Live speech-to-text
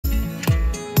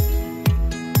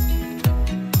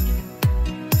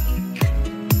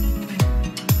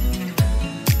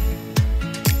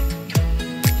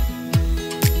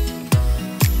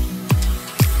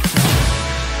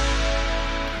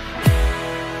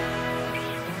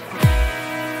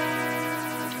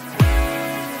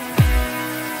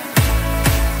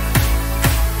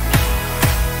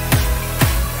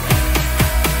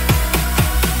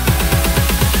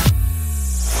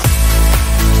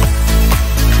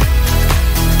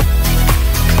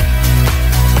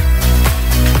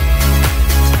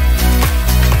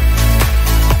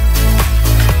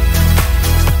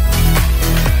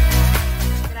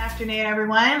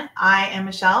I am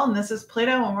Michelle, and this is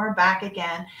Pluto, and we're back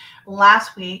again.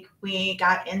 Last week, we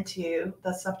got into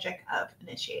the subject of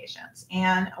initiations,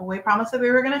 and we promised that we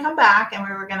were going to come back and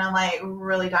we were going to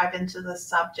really dive into the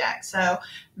subject. So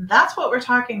that's what we're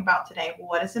talking about today.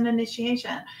 What is an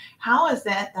initiation? How is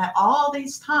it that all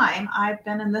these time I've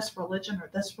been in this religion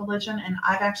or this religion, and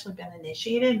I've actually been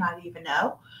initiated and I didn't even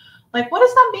know? What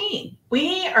does that mean?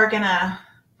 We are going to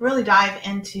really dive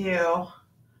into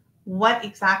what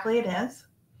exactly it is,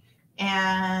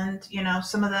 and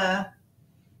some of the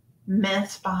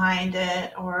myths behind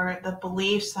it, or the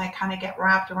beliefs that kind of get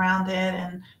wrapped around it,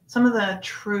 and some of the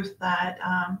truth that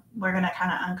we're going to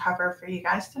kind of uncover for you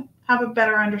guys to have a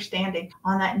better understanding.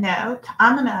 On that note,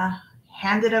 I'm going to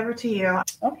hand it over to you.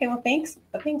 Okay, well, thanks,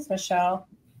 Michelle.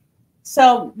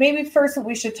 So maybe first what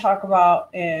we should talk about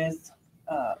is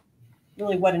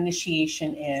really what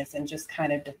initiation is, and just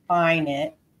kind of define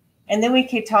it. And then we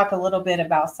could talk a little bit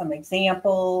about some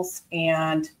examples,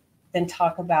 and then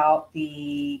talk about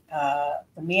the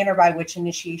manner by which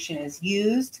initiation is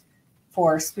used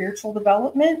for spiritual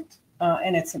development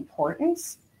and its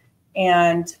importance,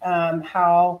 and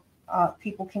how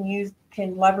people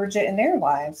can leverage it in their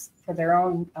lives for their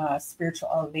own spiritual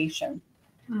elevation.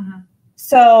 Mm-hmm.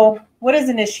 So what is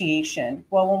initiation?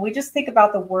 Well, when we just think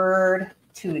about the word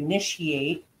to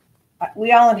initiate,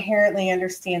 we all inherently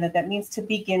understand that means to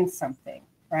begin something,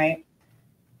 right?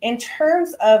 In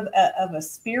terms of a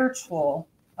spiritual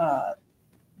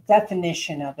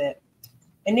definition of it,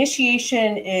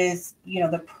 initiation is,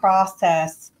 the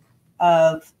process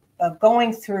of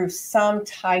going through some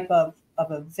type of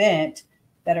event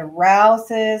that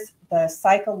arouses the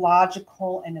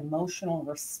psychological and emotional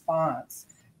response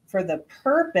for the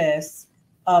purpose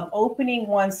of opening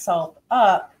oneself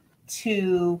up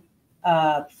to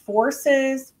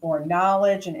forces or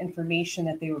knowledge and information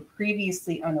that they were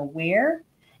previously unaware,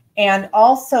 and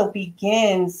also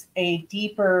begins a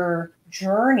deeper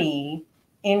journey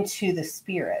into the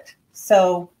spirit.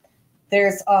 So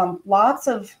there's lots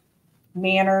of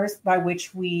manners by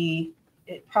which we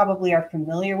probably are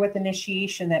familiar with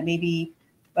initiation that maybe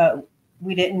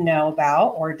we didn't know about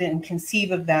or didn't conceive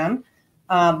of them.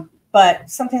 But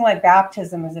something like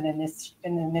baptism is an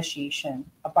initiation.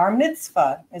 A bar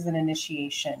mitzvah is an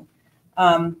initiation.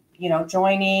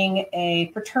 Joining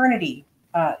a fraternity,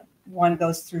 one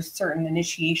goes through certain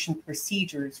initiation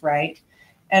procedures, right?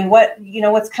 And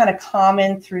what's kind of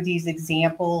common through these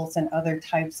examples and other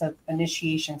types of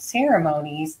initiation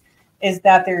ceremonies is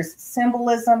that there's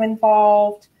symbolism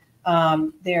involved.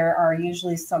 There are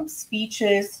usually some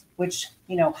speeches which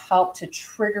help to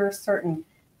trigger certain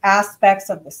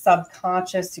aspects of the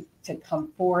subconscious to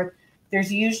come forth.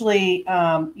 There's usually,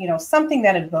 something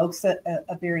that evokes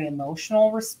a very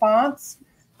emotional response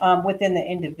within the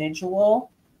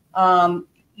individual. And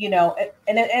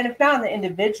if not in the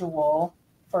individual,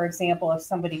 for example, if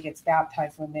somebody gets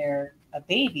baptized when they're a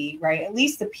baby, right, at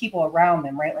least the people around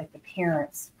them, right, like the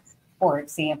parents, for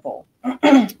example.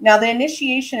 Now, the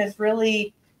initiation is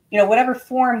really, whatever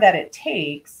form that it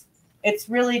takes, it's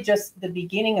really just the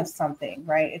beginning of something,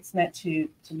 right? It's meant to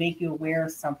make you aware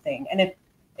of something. And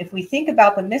if we think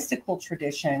about the mystical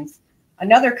traditions,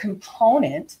 another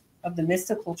component of the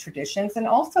mystical traditions, and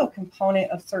also a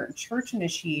component of certain church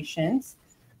initiations,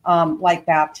 like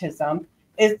baptism,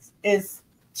 is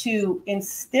to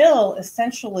instill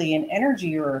essentially an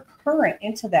energy or a current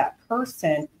into that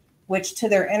person, which to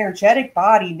their energetic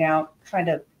body now kind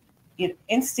of it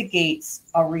instigates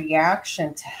a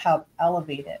reaction to help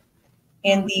elevate it.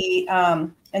 In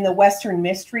the Western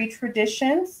mystery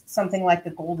traditions, something like the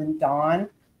Golden Dawn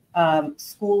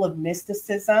school of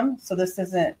mysticism. So this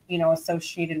isn't,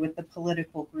 associated with the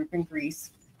political group in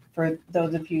Greece, for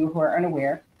those of you who are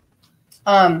unaware.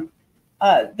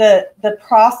 The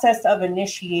process of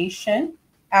initiation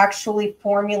actually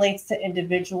formulates the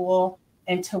individual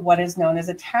into what is known as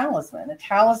a talisman. A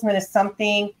talisman is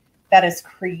something that is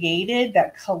created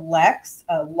that collects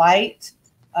a light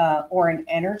or an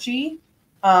energy,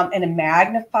 and it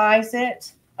magnifies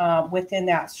it within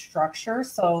that structure.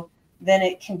 So then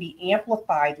it can be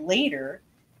amplified later.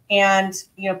 And,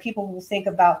 people will think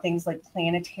about things like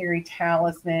planetary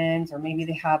talismans, or maybe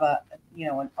they have an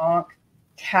Ankh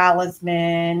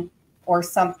talisman or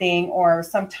something, or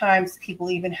sometimes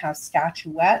people even have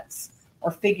statuettes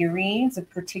or figurines of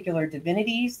particular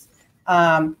divinities.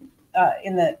 In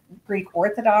the Greek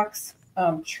Orthodox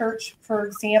Church, for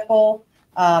example,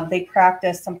 they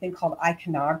practice something called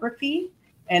iconography,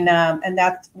 and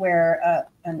that's where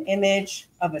an image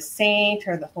of a saint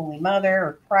or the Holy Mother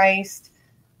or Christ,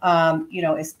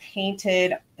 is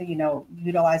painted,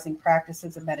 utilizing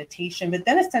practices of meditation, but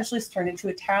then essentially is turned into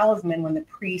a talisman when the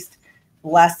priest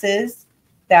blesses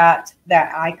that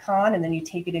icon, and then you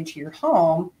take it into your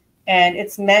home, and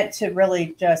it's meant to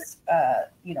really just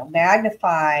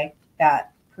magnify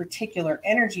that particular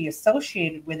energy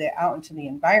associated with it out into the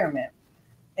environment.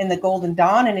 In the Golden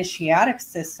Dawn initiatic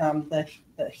system, the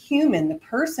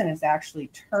person is actually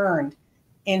turned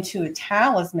into a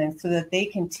talisman so that they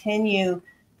continue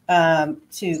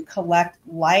to collect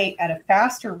light at a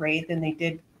faster rate than they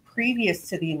did previous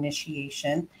to the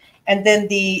initiation. And then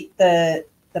the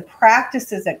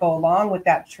practices that go along with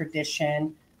that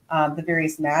tradition, the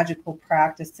various magical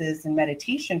practices and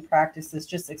meditation practices,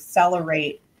 just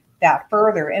accelerate that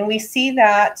further. And we see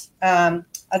that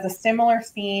as a similar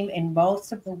theme in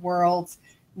most of the world's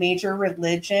major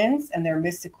religions and their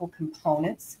mystical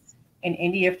components. In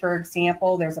India, for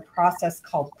example, there's a process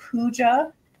called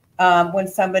puja. When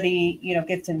somebody,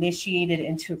 gets initiated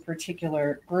into a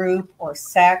particular group or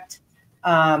sect.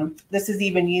 This is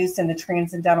even used in the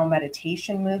Transcendental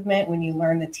Meditation movement. When you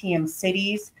learn the TM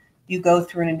cities, you go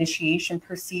through an initiation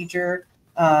procedure.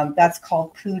 That's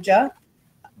called puja.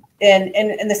 And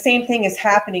the same thing is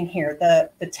happening here.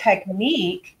 The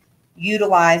technique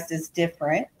utilized is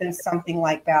different than something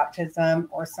like baptism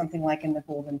or something like in the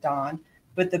Golden Dawn,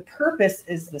 but the purpose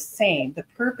is the same. The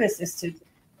purpose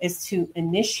is to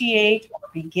initiate or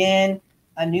begin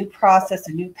a new process,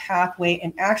 a new pathway,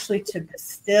 and actually to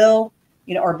bestow,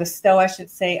 I should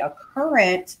say, a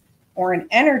current or an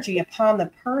energy upon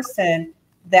the person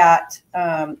that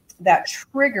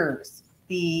triggers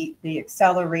the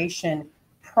acceleration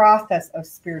process of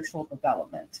spiritual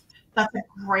development. That's a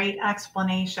great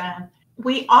explanation.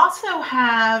 We also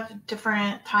have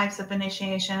different types of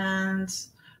initiations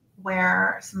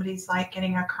where somebody's like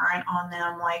getting a current on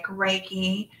them, like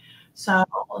Reiki. So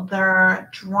they're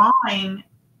drawing.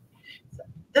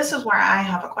 This is where I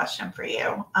have a question for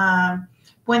you.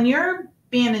 When you're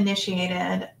being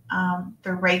initiated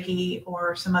through Reiki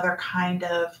or some other kind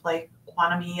of like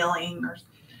quantum healing or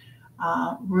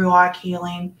Ruach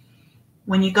healing,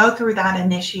 when you go through that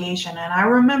initiation, and I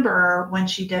remember when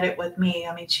she did it with me,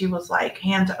 I mean, she was like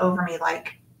hands over me,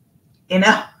 like, and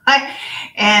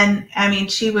I mean,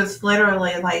 she was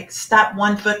literally like step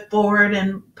 1 foot forward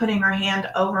and putting her hand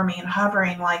over me and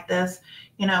hovering like this,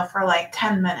 for like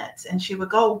 10 minutes. And she would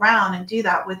go around and do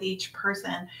that with each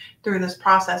person through this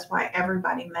process while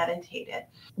everybody meditated.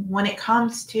 When it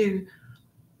comes to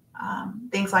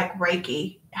things like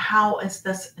Reiki, how is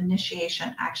this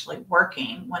initiation actually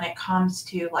working when it comes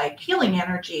to like healing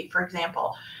energy, for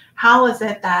example? How is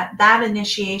it that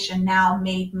initiation now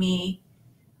made me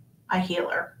a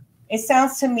healer? It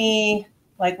sounds to me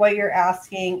like what you're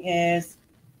asking is,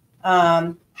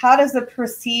 how does the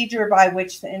procedure by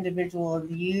which the individual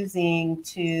is using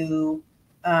to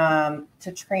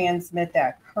transmit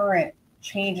that current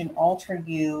change and alter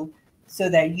you so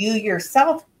that you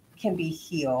yourself can be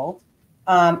healed,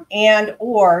 and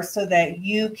or so that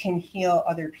you can heal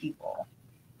other people?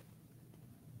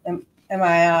 Am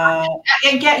I?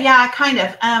 Yeah, kind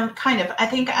of.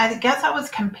 I guess I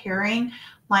was comparing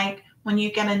like when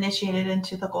you get initiated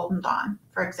into the Golden Dawn,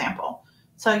 for example.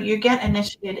 So you get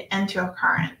initiated into a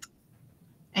current,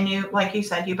 and you, like you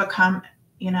said, you become,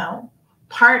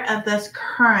 part of this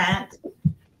current,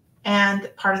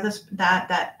 and part of this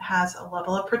that has a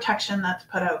level of protection that's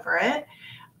put over it.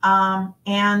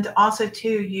 And also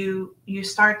too, you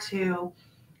start to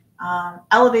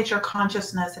elevate your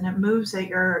consciousness, and it moves at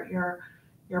your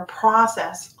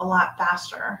process a lot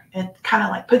faster. It kind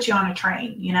of like puts you on a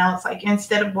train, it's like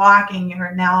instead of walking,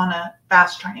 you're now on a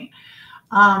fast train.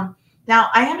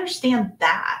 Now I understand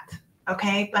that.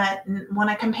 Okay. But when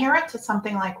I compare it to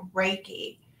something like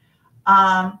Reiki,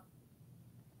 I'm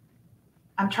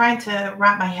trying to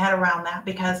wrap my head around that,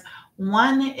 because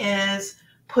one is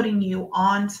putting you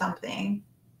on something.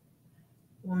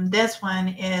 This one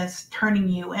is turning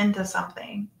you into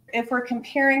something. If we're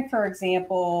comparing, for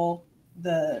example,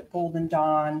 the Golden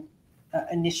Dawn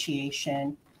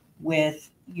initiation with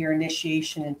your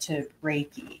initiation into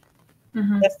Reiki,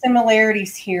 the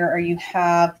similarities here are you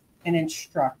have an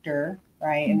instructor,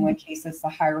 right? In one case, it's the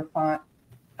Hierophant.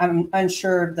 I'm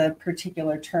unsure of the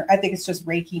particular term. I think it's just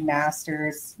Reiki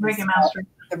Masters. Reiki Master.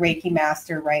 The Reiki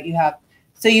Master, right? You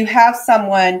have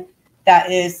someone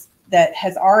that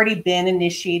has already been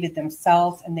initiated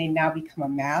themselves, and they now become a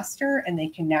master, and they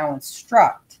can now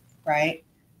instruct, right?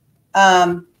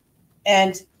 And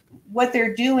what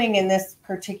they're doing in this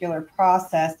particular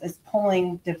process is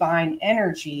pulling divine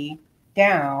energy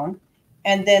down,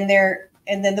 and then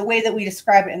the way that we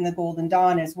describe it in the Golden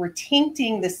Dawn is we're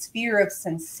tainting the sphere of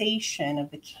sensation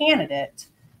of the candidate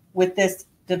with this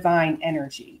divine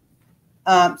energy.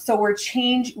 So we're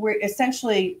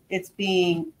essentially, it's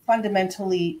being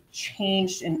fundamentally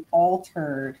changed and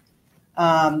altered,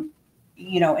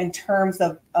 in terms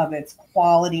of its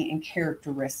quality and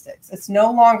characteristics. It's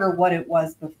no longer what it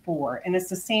was before. And it's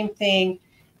the same thing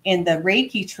in the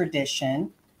Reiki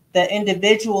tradition. The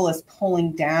individual is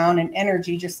pulling down an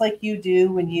energy, just like you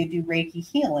do when you do Reiki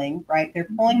healing, right? They're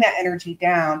pulling that energy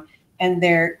down, and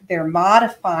they're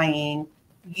modifying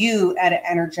you at an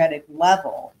energetic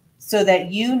level, so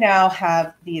that you now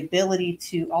have the ability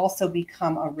to also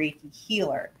become a Reiki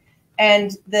healer.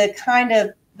 And the kind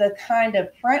of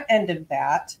front end of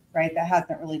that, right, that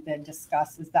hasn't really been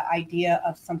discussed, is the idea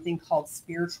of something called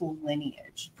spiritual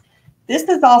lineage. This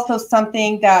is also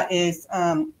something that is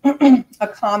a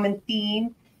common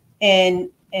theme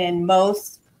in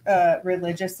most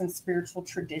religious and spiritual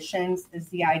traditions, is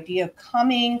the idea of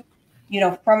coming,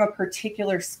 from a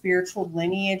particular spiritual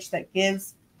lineage that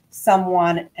gives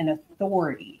someone an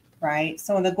authority, right?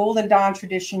 So in the Golden Dawn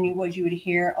tradition, what you would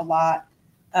hear a lot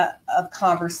of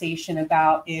conversation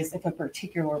about is if a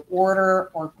particular order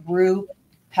or group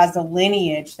has a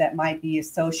lineage that might be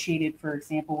associated, for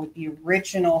example, with the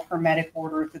original Hermetic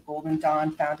Order of the Golden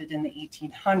Dawn founded in the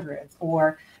 1800s,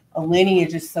 or a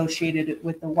lineage associated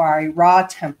with the Wari Ra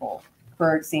Temple,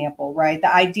 for example, right?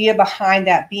 The idea behind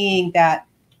that being that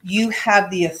you have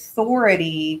the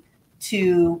authority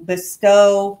to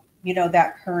bestow,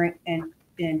 that current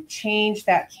and change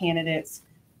that candidate's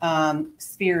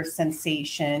sphere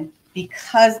sensation,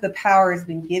 because the power has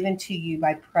been given to you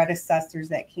by predecessors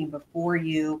that came before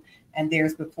you and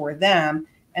theirs before them.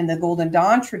 And the Golden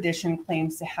Dawn tradition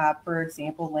claims to have, for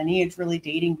example, lineage really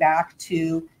dating back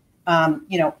to,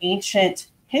 ancient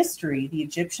history. The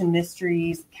Egyptian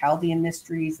mysteries, Chaldean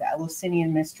mysteries, the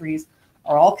Eleusinian mysteries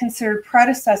are all considered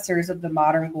predecessors of the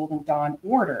modern Golden Dawn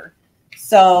order.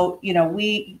 So,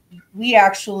 we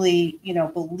actually,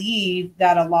 believe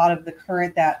that a lot of the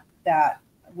current that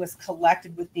was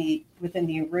collected within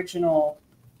the original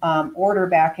order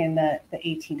back in the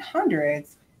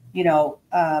 1800s,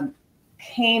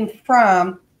 came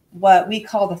from what we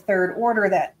call the third order,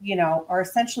 that, are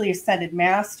essentially ascended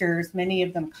masters, many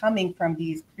of them coming from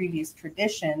these previous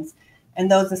traditions,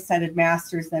 and those ascended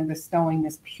masters then bestowing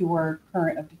this pure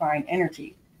current of divine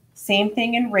energy. Same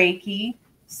thing in Reiki.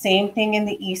 Same thing in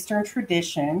the Eastern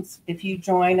traditions. If you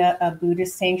join a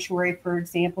Buddhist sanctuary, for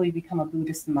example, you become a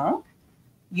Buddhist monk,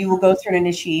 you will go through an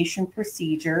initiation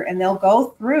procedure, and they'll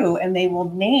go through and they will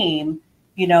name,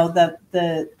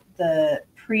 the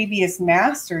previous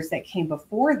masters that came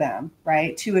before them,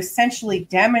 right, to essentially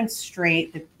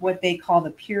demonstrate what they call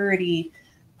the purity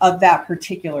of that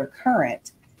particular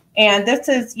current. And this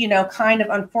is, kind of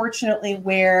unfortunately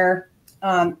where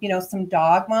some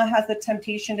dogma has a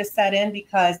temptation to set in,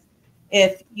 because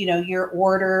if, your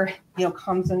order,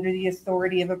 comes under the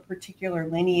authority of a particular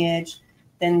lineage,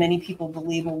 then many people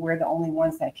believe, well, we're the only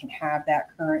ones that can have that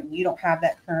current. You don't have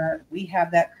that current. We have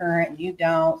that current and you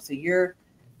don't. So your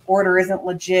order isn't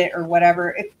legit or whatever.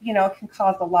 It, it can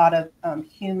cause a lot of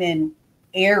human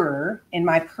error, in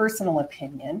my personal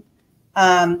opinion.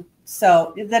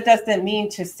 So that doesn't mean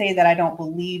to say that I don't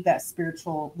believe that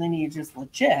spiritual lineage is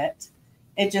legit.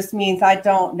 It just means I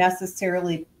don't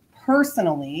necessarily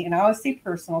personally, and I always say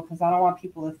personal because I don't want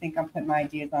people to think I'm putting my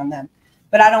ideas on them,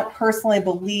 but I don't personally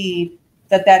believe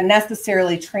that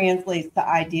necessarily translates the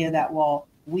idea that, well,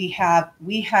 we have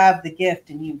the gift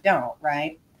and you don't,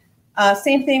 right?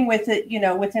 Same thing with it,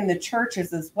 within the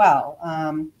churches as well.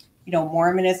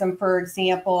 Mormonism, for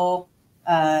example,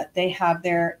 they have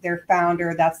their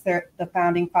founder, that's the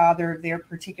founding father of their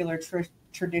particular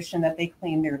tradition that they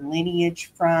claim their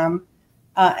lineage from.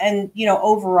 And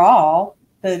overall,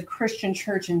 the Christian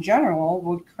church in general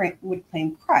would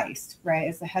claim Christ, right,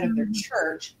 as the head of their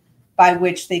church, by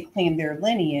which they claim their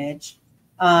lineage.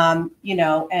 And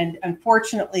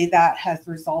unfortunately, that has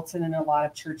resulted in a lot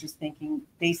of churches thinking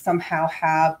they somehow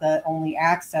have the only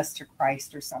access to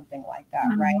Christ or something like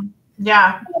that, right?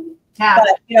 Yeah.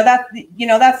 But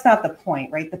that's not the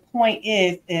point, right? The point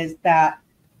is that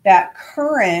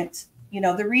current,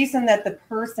 the reason that the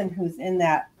person who's in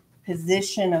that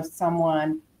position of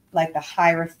someone like the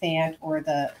Hierophant or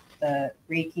the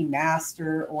Reiki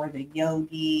master or the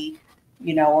yogi,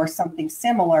 or something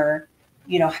similar,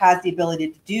 has the ability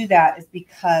to do that is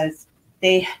because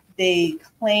they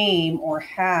claim or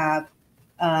have,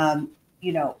 a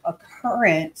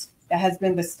current that has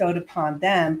been bestowed upon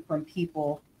them from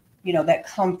people, that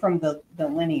come from the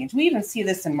lineage. We even see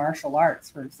this in martial arts,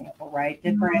 for example, right?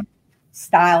 Different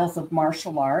styles of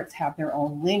martial arts have their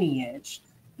own lineage.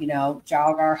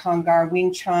 Jalgar, Hungar,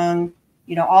 Wing Chun,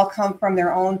 all come from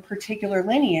their own particular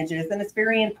lineages. And it's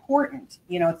very important.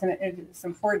 It's an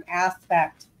important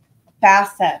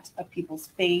facet of people's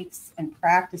faiths and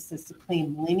practices to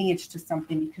claim lineage to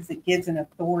something because it gives an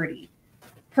authority.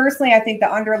 Personally, I think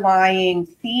the underlying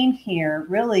theme here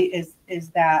really is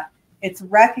that it's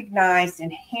recognized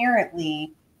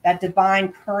inherently that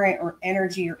divine current or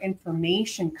energy or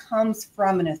information comes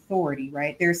from an authority,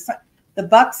 right? The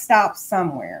buck stops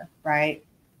somewhere, right?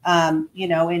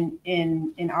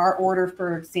 In our order,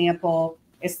 for example,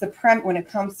 it's when it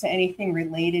comes to anything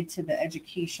related to the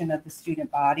education of the student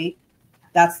body,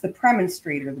 that's the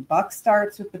premonstrator. The buck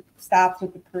stops with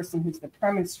the person who's the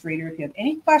premonstrator. If you have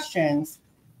any questions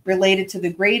related to the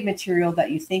grade material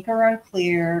that you think are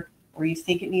unclear, or you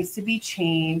think it needs to be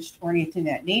changed, or anything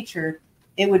of that nature,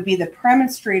 it would be the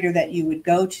premonstrator that you would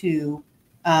go to,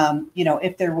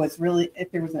 if there was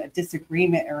a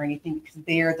disagreement or anything, because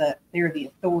they're the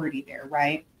authority there,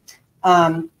 right?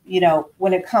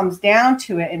 When it comes down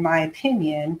to it, in my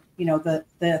opinion, the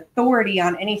authority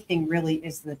on anything really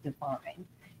is the divine,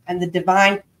 and the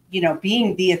divine,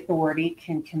 being the authority,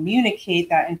 can communicate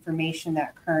that information,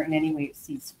 that current, in any way it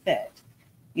sees fit.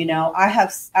 I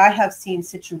have seen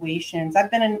situations.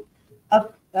 I've been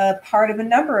a part of a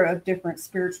number of different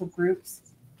spiritual groups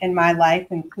in my life,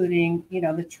 including,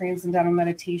 the Transcendental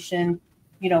Meditation,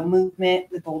 movement,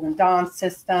 the Golden Dawn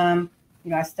system.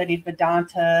 I studied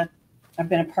Vedanta. I've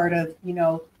been a part of,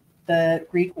 the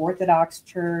Greek Orthodox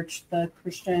Church, the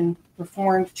Christian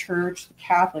Reformed Church, the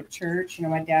Catholic Church.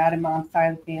 My dad and mom's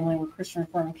side of the family were Christian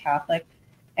Reformed Catholic.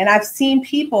 And I've seen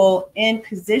people in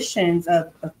positions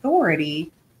of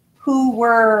authority who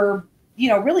were,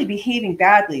 really behaving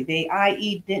badly. They,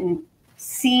 i.e., didn't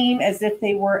seem as if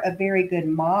they were a very good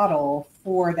model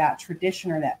for that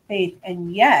tradition or that faith.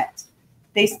 And yet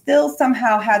they still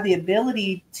somehow had the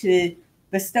ability to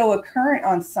bestow a current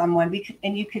on someone,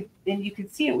 and you could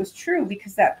see it was true,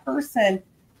 because that person,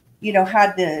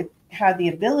 had the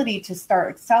ability to start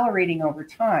accelerating over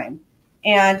time.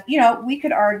 And, we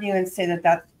could argue and say that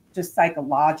that's just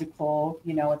psychological,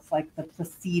 it's like the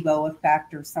placebo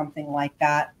effect or something like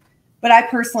that. But I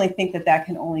personally think that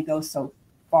can only go so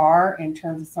far in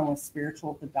terms of someone's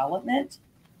spiritual development.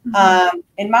 Mm-hmm.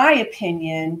 In my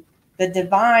opinion, the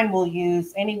divine will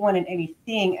use anyone and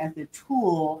anything as a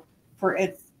tool for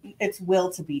its will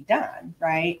to be done,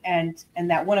 right? And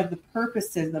that one of the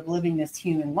purposes of living this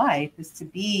human life is to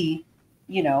be,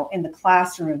 in the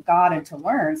classroom of God and to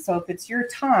learn. So if it's your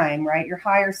time, right, your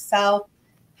higher self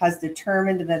has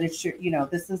determined that it's your,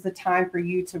 this is the time for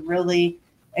you to really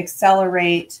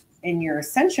accelerate in your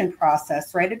ascension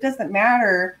process, right? It doesn't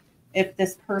matter if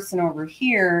this person over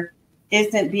here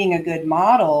isn't being a good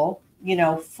model,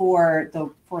 for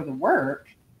the work.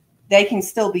 They can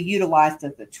still be utilized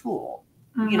as a tool.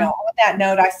 Mm-hmm. On that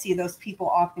note, I see those people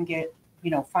often get,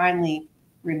 finally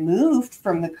removed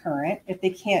from the current if they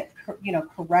can't,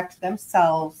 correct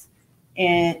themselves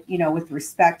and, with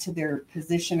respect to their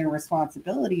position and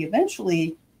responsibility.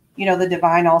 Eventually, the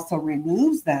divine also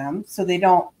removes them, so they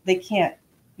can't,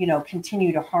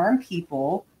 continue to harm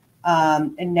people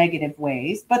in negative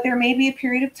ways. But there may be a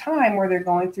period of time where they're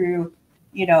going through,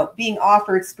 being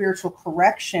offered spiritual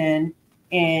correction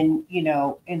in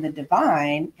the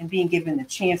divine, and being given the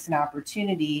chance and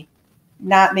opportunity,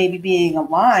 not maybe being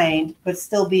aligned, but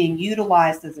still being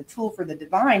utilized as a tool for the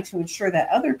divine to ensure that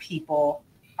other people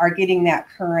are getting that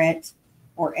current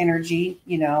or energy,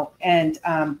 and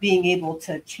being able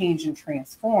to change and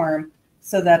transform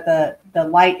so that the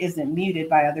light isn't muted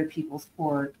by other people's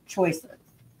poor choices.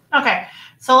 Okay,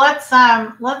 so let's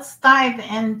dive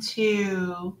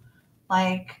into,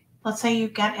 let's say you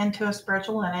get into a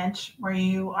spiritual lineage where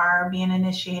you are being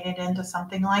initiated into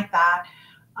something like that.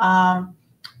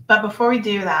 But before we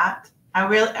do that, I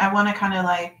want to kind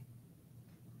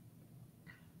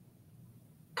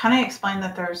of explain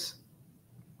that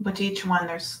with each one,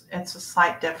 it's a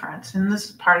slight difference. And this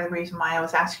is part of the reason why I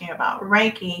was asking about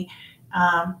Reiki.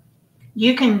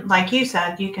 You can, like you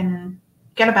said, you can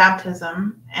get a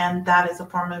baptism, and that is a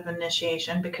form of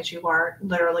initiation because you are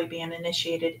literally being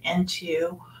initiated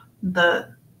into the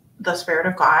Spirit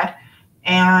of God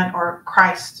or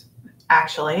Christ,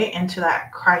 actually, into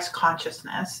that Christ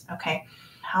consciousness. Okay.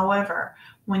 However,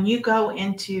 when you go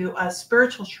into a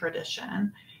spiritual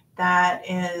tradition that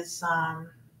is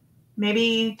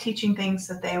maybe teaching things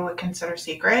that they would consider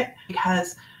secret,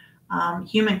 because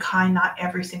humankind, not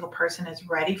every single person is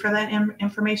ready for that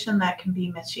information that can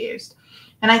be misused.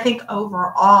 And I think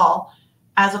overall,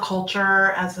 as a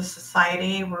culture, as a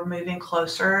society, we're moving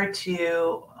closer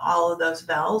to all of those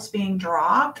veils being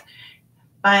dropped.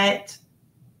 But,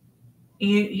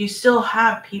 you still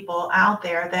have people out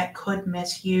there that could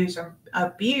misuse or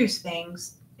abuse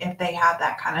things if they have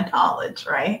that kind of knowledge,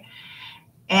 right?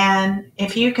 And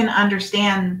if you can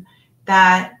understand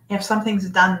that if something's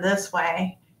done this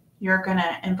way, you're going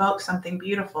to invoke something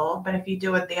beautiful, but if you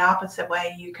do it the opposite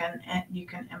way, you can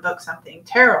invoke something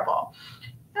terrible.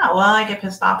 Yeah, well, I get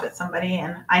pissed off at somebody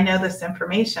and I know this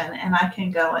information and I can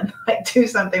go and like do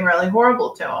something really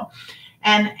horrible to them.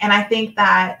 And I think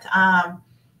that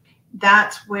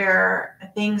that's where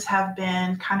things have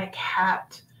been kind of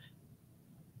kept,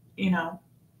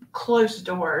 closed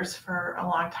doors for a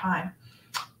long time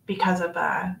because of,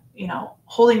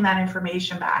 holding that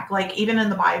information back. Like even in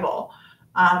the Bible,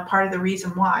 part of the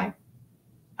reason why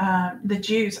the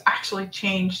Jews actually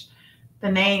changed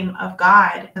the name of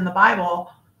God in the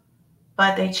Bible,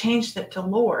 but they changed it to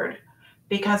Lord,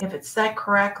 because if it's said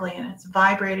correctly and it's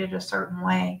vibrated a certain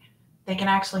way, they can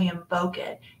actually invoke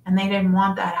it. And they didn't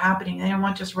want that happening. They didn't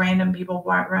want just random people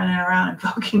running around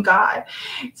invoking God.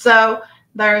 So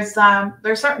there's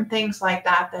certain things like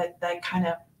that kind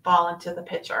of fall into the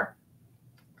picture.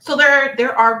 So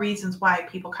there are reasons why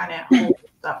people kind of hold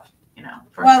stuff,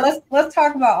 Well, let's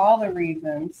talk about all the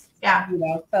reasons. Yeah.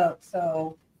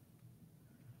 So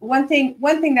one thing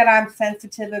that I'm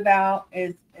sensitive about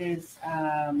is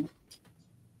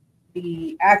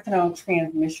the accidental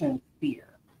transmission fear,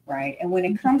 right? And when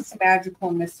it comes to magical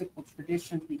and mystical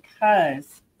traditions,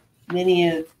 because many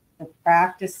of the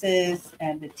practices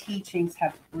and the teachings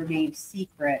have remained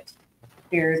secret,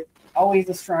 there's always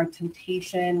a strong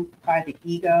temptation by the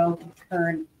ego to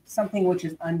turn something which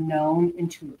is unknown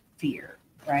into fear,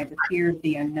 right? The fear of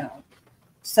the unknown.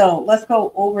 So let's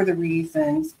go over the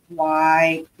reasons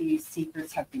why these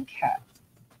secrets have been kept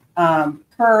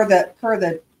per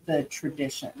the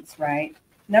traditions, right?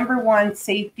 Number one,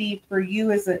 safety for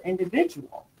you as an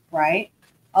individual, right?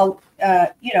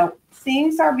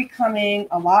 Things are becoming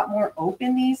a lot more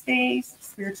open these days.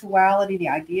 Spirituality, the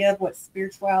idea of what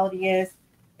spirituality is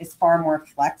far more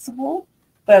flexible.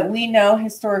 But we know,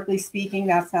 historically speaking,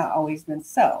 that's not always been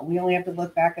so. We only have to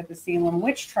look back at the Salem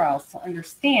witch trials to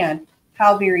understand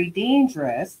how very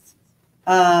dangerous,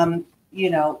 leveraging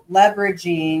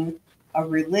a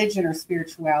religion or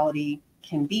spirituality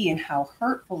can be and how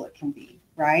hurtful it can be,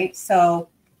 right? So,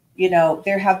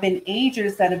 there have been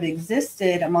ages that have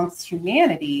existed amongst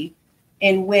humanity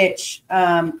in which,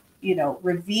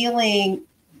 revealing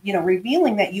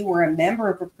that you were a member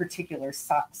of a particular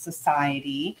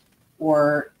society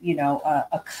or,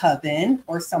 a coven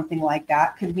or something like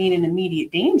that could mean an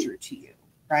immediate danger to you,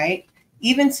 right?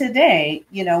 Even today,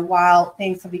 while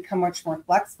things have become much more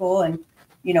flexible and,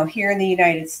 here in the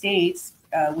United States,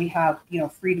 we have,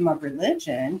 freedom of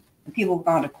religion and people have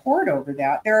gone to court over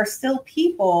that. There are still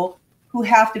people who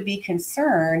have to be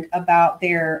concerned about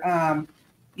their,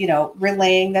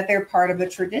 relaying that they're part of a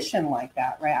tradition like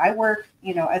that, right? I work,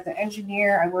 as an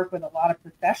engineer, I work with a lot of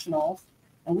professionals,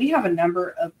 and we have a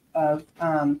number of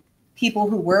people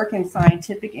who work in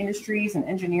scientific industries and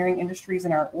engineering industries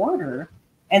in our order,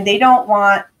 and they don't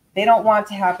want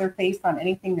to have their face on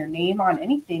anything, their name on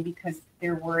anything, because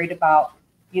they're worried about,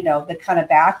 the kind of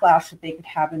backlash that they could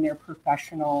have in their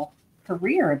professional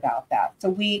career about that.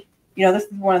 So this is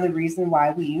one of the reasons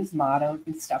why we use mottos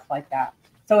and stuff like that.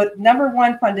 So number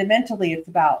one, fundamentally, it's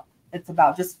about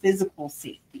just physical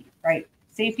safety, right?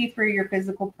 Safety for your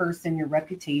physical person, your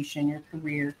reputation, your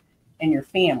career, and your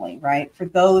family, right? For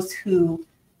those who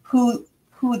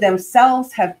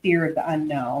themselves have fear of the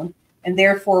unknown and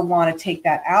therefore want to take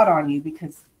that out on you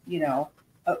because,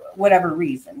 whatever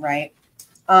reason, right?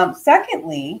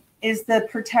 Secondly, is the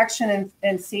protection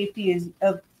and safety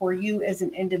for you as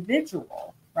an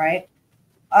individual, right?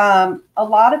 A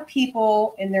lot of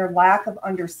people, in their lack of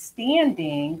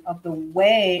understanding of the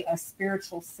way a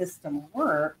spiritual system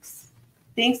works,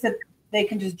 thinks that they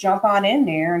can just jump on in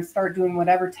there and start doing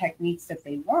whatever techniques that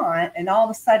they want, and all of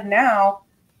a sudden now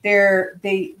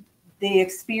they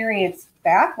experience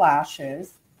backlashes,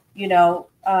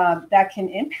 that can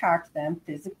impact them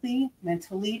physically,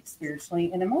 mentally,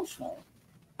 spiritually, and emotionally.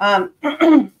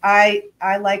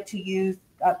 I like to use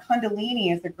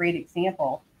Kundalini as a great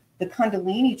example. The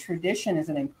Kundalini tradition is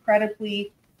an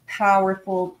incredibly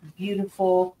powerful,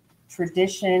 beautiful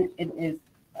tradition. It is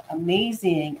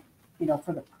amazing,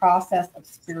 for the process of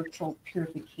spiritual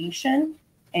purification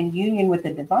and union with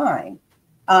the divine.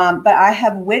 But I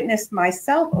have witnessed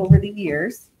myself over the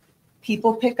years,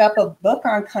 people pick up a book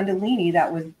on Kundalini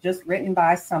that was just written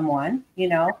by someone,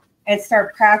 and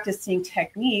start practicing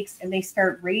techniques, and they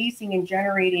start raising and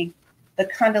generating the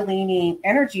Kundalini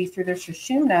energy through their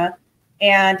Sushumna.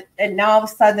 And now all of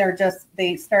a sudden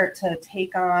they start to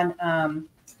take on,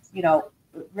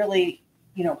 really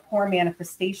poor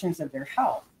manifestations of their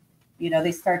health.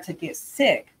 They start to get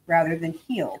sick rather than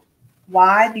healed.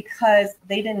 Why? Because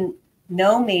they didn't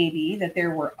know maybe that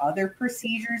there were other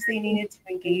procedures they needed to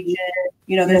engage in.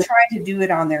 They're trying to do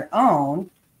it on their own.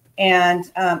 And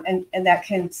that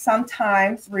can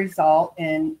sometimes result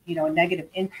in, a negative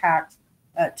impact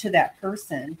to that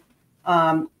person.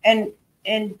 And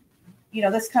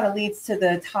this kind of leads to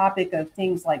the topic of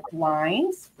things like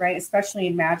blinds, right? Especially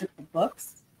in magical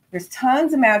books. There's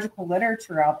tons of magical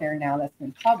literature out there now that's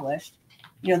been published.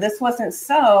 This wasn't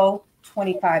so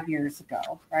 25 years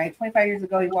ago, right? 25 years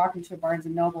ago, you walk into a Barnes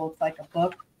and Noble, it's like a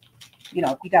book. You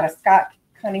got a Scott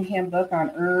Cunningham book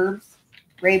on herbs,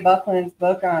 Ray Buckland's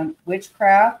book on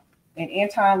witchcraft, and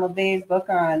Anton LaVey's book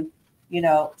on,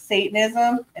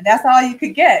 Satanism. And that's all you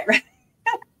could get, right?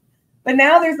 But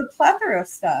now there's a plethora of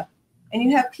stuff. And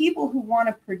you have people who want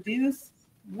to produce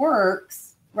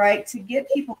works, right, to get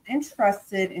people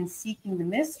interested in seeking the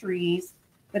mysteries,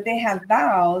 but they have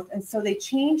vows, and so they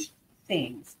change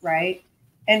things, right?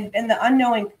 And the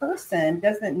unknowing person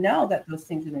doesn't know that those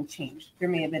things have been changed. There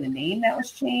may have been a name that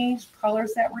was changed,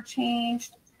 colors that were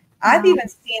changed. I've even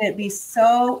seen it be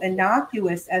so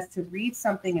innocuous as to read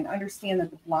something and understand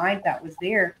that the blind that was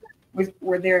there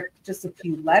were there just a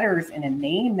few letters in a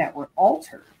name that were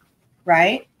altered,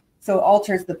 right? So it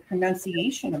alters the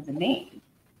pronunciation of the name.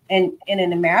 And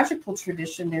in a magical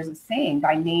tradition, there's a saying,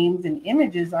 by names and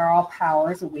images are all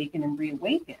powers awakened and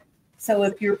reawakened. So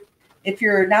if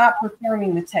you're not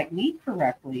performing the technique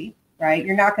correctly, right,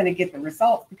 you're not going to get the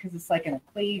results because it's like an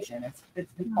equation.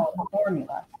 It's called a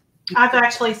formula. I've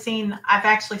actually seen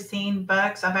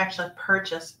books. I've actually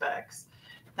purchased books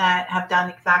that have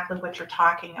done exactly what you're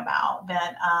talking about.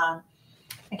 That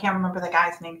I can't remember the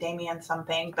guy's name, Damien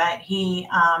something, but he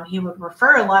would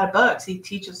refer a lot of books. He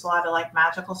teaches a lot of like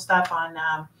magical stuff on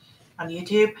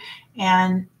YouTube,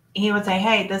 and he would say,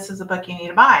 "Hey, this is a book you need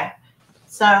to buy."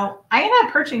 So I ended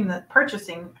up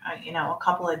purchasing a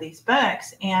couple of these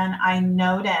books, and I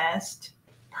noticed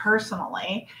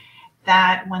personally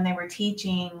that when they were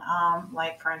teaching,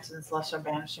 like for instance, Lesser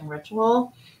Banishing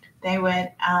Ritual, they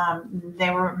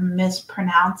were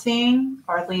mispronouncing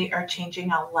or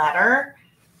changing a letter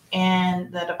in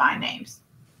the divine names,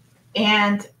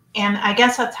 and I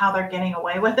guess that's how they're getting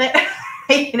away with it.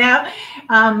 And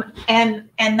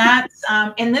that's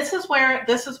and this is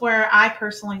where I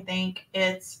personally think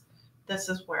this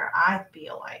is where I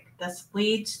feel like this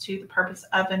leads to the purpose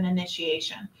of an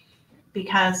initiation,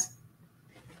 because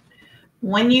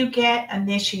when you get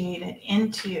initiated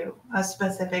into a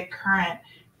specific current,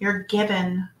 you're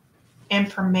given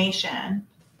information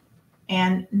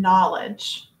and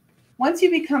knowledge. Once you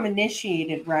become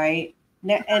initiated, right,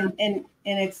 and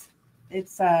it's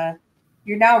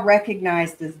you're now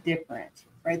recognized as different,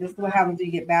 right? This is what happens when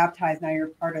you get baptized. Now you're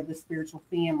part of the spiritual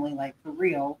family, like for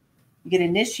real. You get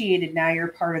initiated, now you're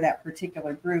part of that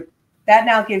particular group. That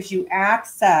now gives you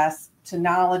access to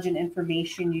knowledge and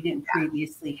information you didn't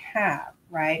previously have,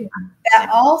 right? Yeah. That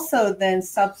also then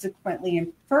subsequently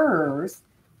infers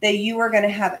that you are going to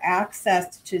have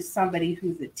access to somebody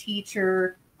who's a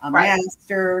teacher, a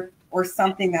master, or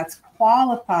something that's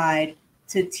qualified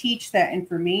to teach that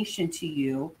information to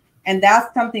you. And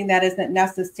that's something that isn't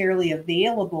necessarily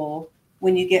available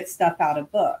when you get stuff out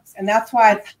of books. And that's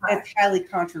why it's highly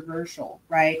controversial,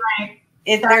 right?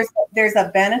 There's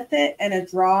a benefit and a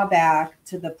drawback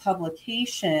to the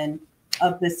publication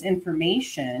of this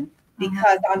information,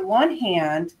 because on one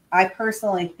hand, I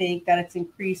personally think that it's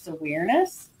increased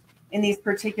awareness in these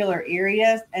particular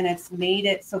areas, and it's made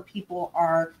it so people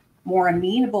are more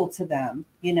amenable to them.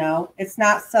 It's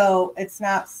not so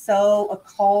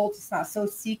occult, it's not so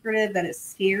secretive that it's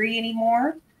scary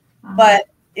anymore. But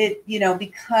it,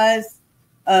 because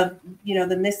of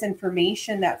the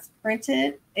misinformation that's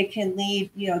printed, it can lead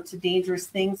to dangerous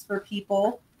things for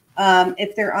people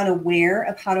if they're unaware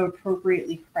of how to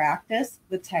appropriately practice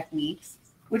the techniques,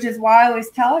 which is why I always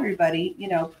tell everybody,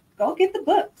 go get the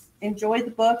books, enjoy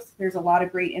the books. There's a lot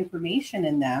of great information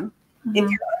in them. If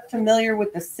you're unfamiliar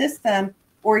with the system,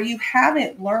 or you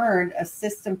haven't learned a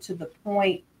system to the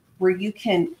point where you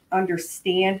can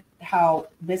understand how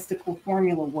mystical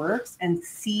formula works and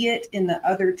see it in the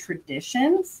other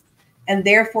traditions, and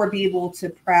therefore be able to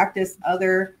practice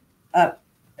other,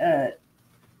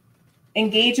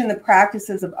 engage in the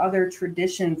practices of other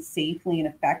traditions safely and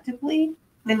effectively,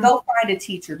 then go find a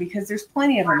teacher, because there's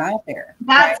plenty of them out there.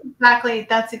 That's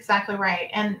exactly right.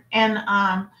 And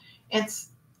it's,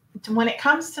 when it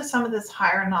comes to some of this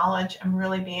higher knowledge and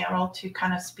really being able to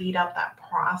kind of speed up that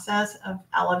process of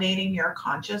elevating your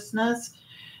consciousness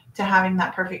to having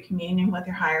that perfect communion with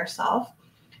your higher self,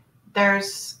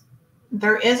 there's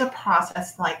there is a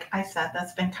process, like I said,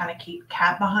 that's been kind of keep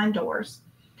cat behind doors.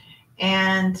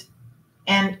 And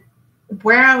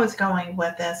where I was going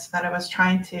with this, that I was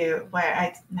trying to, where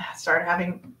I started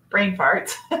having brain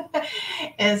farts,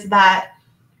 is that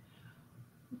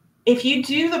if you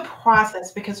do the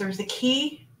process, because there's a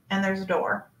key and there's a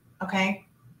door, okay?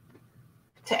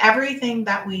 To everything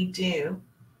that we do,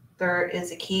 there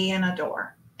is a key and a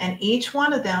door. And each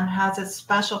one of them has a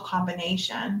special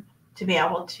combination to be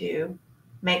able to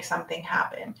make something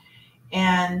happen.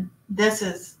 And this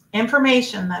is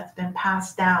information that's been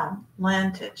passed down,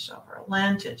 lineage over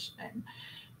lineage, and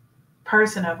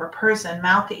person over person,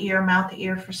 mouth to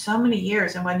ear for so many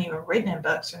years, and wasn't even written in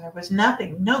books. And there was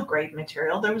nothing, no grade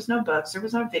material. There was no books. There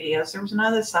was no videos. There was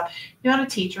none of this stuff. You had a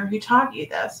teacher who taught you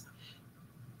this.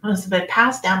 It's been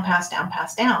passed down.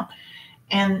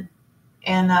 And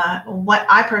what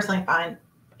I personally find,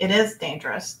 it is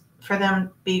dangerous for them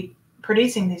to be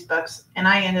producing these books. And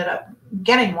I ended up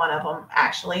getting one of them,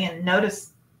 actually, and noticed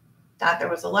that there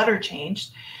was a letter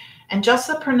changed. And just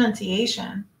the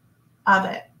pronunciation of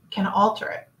it can alter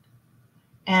it.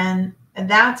 And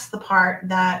that's the part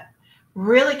that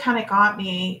really kind of got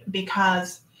me,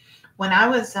 because when I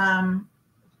was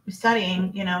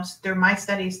studying, through my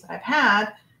studies that I've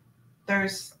had,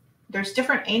 there's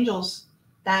different angels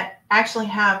that actually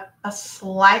have a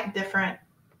slight different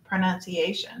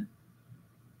pronunciation.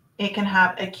 It can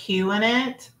have a Q in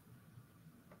it,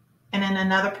 and in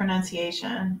another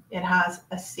pronunciation, it has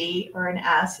a C or an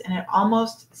S, and it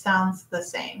almost sounds the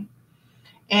same.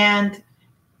 And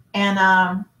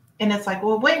it's like,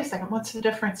 well, wait a second, what's the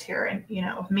difference here? And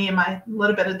with me and my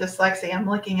little bit of dyslexia, I'm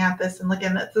looking at this and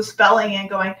looking at the spelling and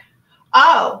going,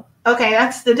 oh, okay,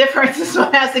 that's the difference. This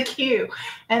one has a Q.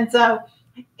 And so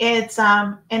it's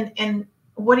and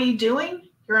what are you doing?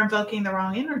 You're invoking the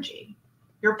wrong energy.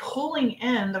 You're pulling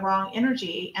in the wrong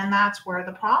energy, and that's where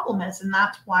the problem is. And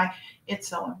that's why it's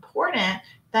so important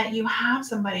that you have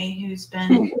somebody who's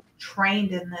been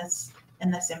trained in this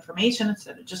information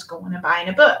instead of just going and buying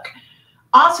a book.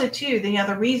 Also, too, the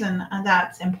other reason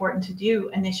that's important to do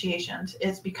initiations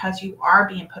is because you are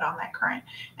being put on that current.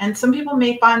 And some people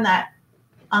may find that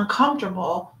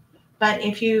uncomfortable, but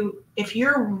if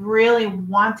you're really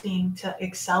wanting to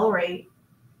accelerate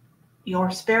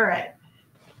your spirit,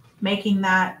 making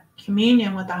that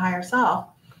communion with the higher self,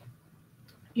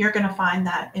 you're going to find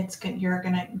that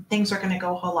things are going to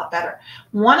go a whole lot better.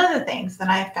 One of the things that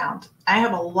I have found, I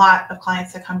have a lot of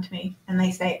clients that come to me and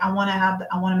they say, I want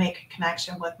to make a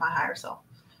connection with my higher self.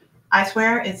 I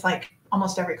swear it's like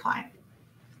almost every client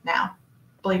now,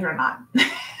 believe it or not.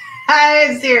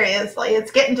 Seriously,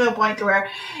 it's getting to a point to where,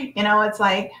 it's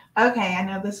like, okay, I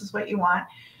know this is what you want.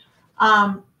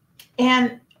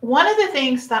 And one of the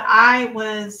things that I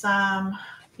was,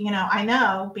 I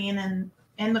know being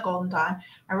in the Golden Dawn,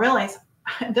 I realized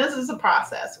this is a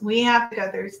process. We have to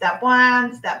go through step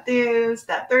 1, step 2,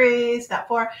 step 3, step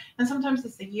 4, and sometimes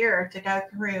it's a year to go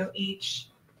through each,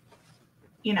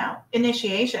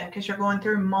 initiation, because you're going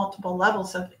through multiple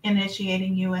levels of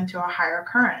initiating you into a higher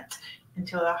current,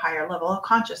 into a higher level of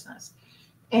consciousness.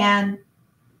 And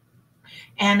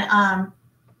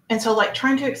so, like,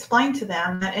 trying to explain to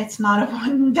them that it's not a one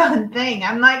and done thing.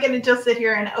 I'm not going to just sit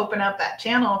here and open up that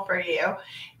channel for you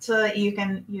so that you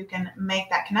can make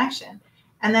that connection.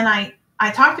 And then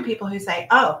I talk to people who say,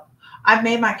 oh, I've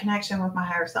made my connection with my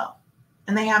higher self,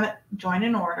 and they haven't joined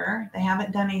an order. They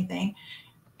haven't done anything.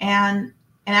 And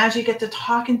as you get to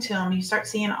talking to them, you start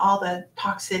seeing all the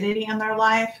toxicity in their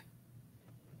life.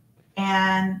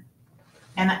 And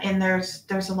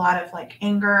there's a lot of like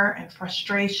anger and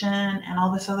frustration and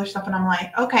all this other stuff. And I'm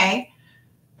like, okay,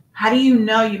 how do you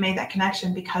know you made that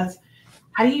connection? Because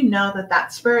how do you know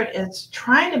that spirit is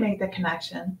trying to make the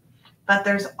connection, but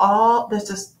there's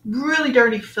this really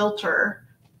dirty filter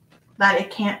that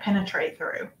it can't penetrate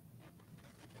through?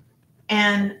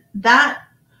 And that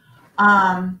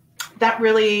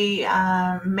really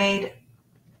made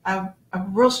a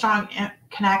real strong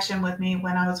connection with me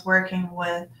when I was working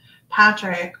with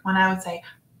Patrick, when I would say,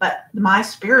 but my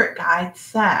spirit guide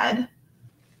said,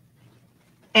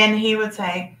 and he would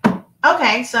say,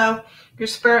 okay, so your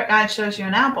spirit guide shows you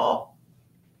an apple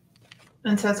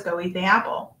and says, go eat the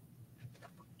apple.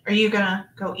 Are you going to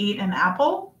go eat an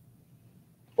apple?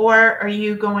 Or are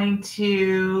you going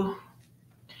to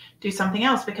do something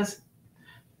else? Because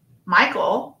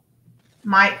Michael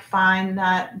might find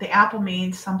that the apple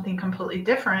means something completely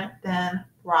different than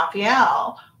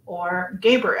Raphael or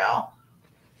Gabriel,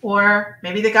 or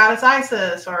maybe the goddess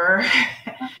Isis, or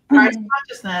Christ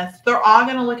consciousness. They're all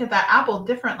going to look at that apple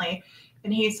differently.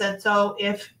 And he said, so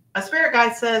if a spirit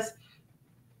guide says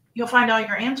you'll find all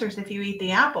your answers if you eat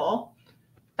the apple,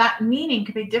 that meaning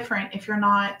could be different if your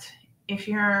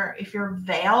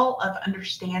veil of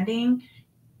understanding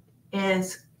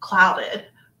is clouded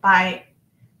by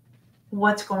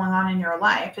what's going on in your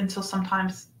life. And so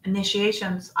sometimes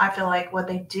initiations, I feel like what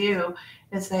they do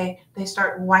is they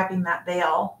start wiping that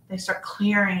veil. They start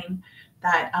clearing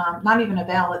that, not even a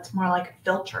veil, it's more like a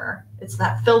filter. It's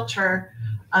that filter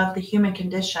of the human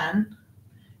condition.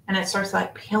 And it starts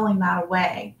like peeling that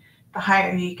away. The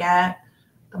higher you get,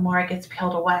 the more it gets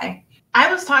peeled away. I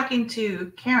was talking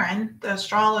to Karen, the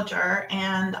astrologer,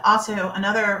 and also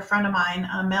another friend of mine,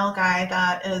 a male guy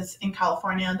that is in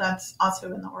California that's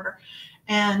also in the order.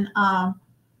 And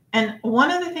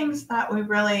one of the things that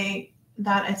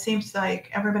that it seems like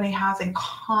everybody has in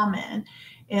common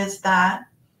is that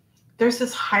there's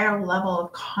this higher level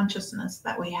of consciousness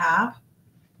that we have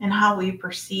and how we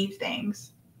perceive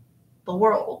things, the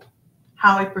world,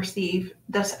 how we perceive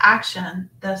this action,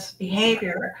 this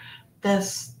behavior,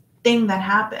 this thing that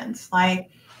happens. Like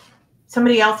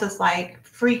somebody else is like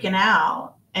freaking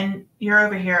out and you're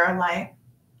over here like,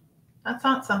 that's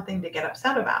not something to get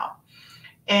upset about.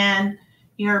 And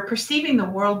you're perceiving the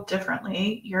world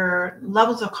differently. Your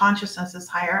levels of consciousness is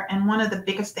higher. And one of the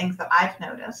biggest things that I've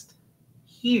noticed,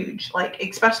 huge, like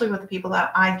especially with the people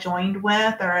that I joined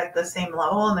with or at the same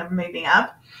level and they're moving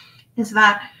up, is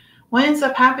that what ends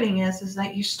up happening is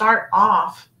that you start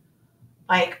off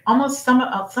like almost some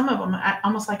of them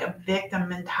almost like a victim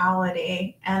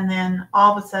mentality, and then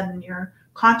all of a sudden your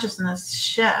consciousness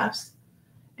shifts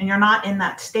and you're not in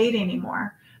that state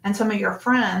anymore. And some of your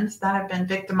friends that have been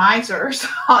victimizers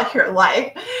all your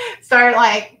life start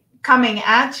like coming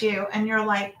at you and you're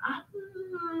like, I'm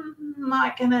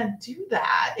not gonna do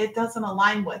that. It doesn't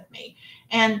align with me.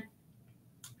 And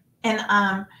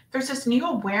there's this new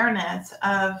awareness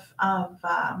of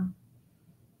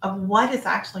what has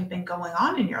actually been going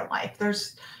on in your life.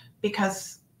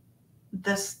 Because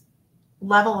this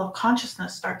level of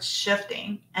consciousness starts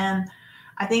shifting. And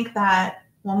I think that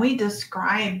when we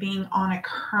describe being on a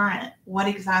current, what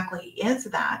exactly is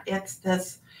that? It's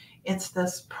this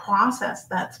process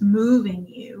that's moving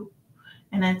you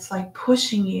and it's like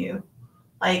pushing you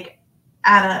like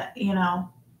at a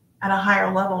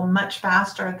higher level much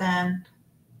faster than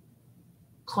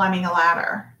climbing a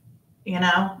ladder.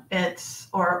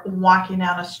 Or walking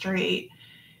down a street.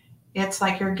 It's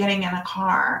like you're getting in a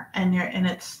car and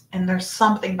there's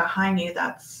something behind you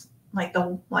that's like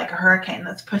a hurricane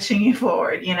that's pushing you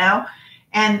forward,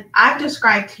 And I've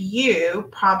described to you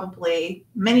probably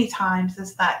many times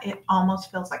is that it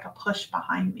almost feels like a push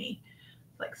behind me.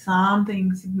 Like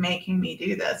something's making me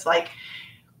do this. Like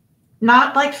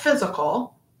not like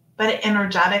physical, but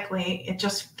energetically, it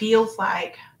just feels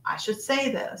like I should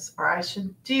say this or I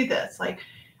should do this. Like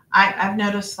I've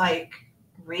noticed like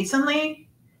recently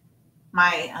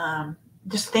my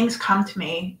just things come to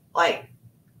me. Like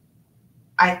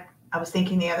I was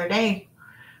thinking the other day,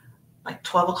 like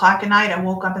 12 o'clock at night, I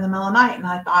woke up in the middle of the night and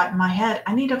I thought in my head,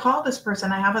 I need to call this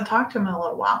person. I haven't talked to him in a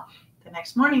little while. The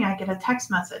next morning I get a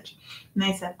text message and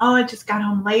they said, oh, I just got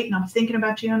home late and I was thinking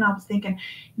about you. And I was thinking,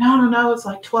 no, it's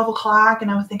like 12 o'clock.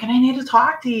 And I was thinking, I need to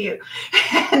talk to you.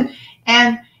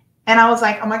 And I was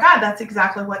like, oh my God, that's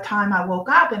exactly what time I woke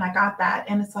up. And I got that.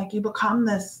 And it's like, you become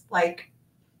this like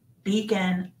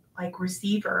beacon, like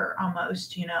receiver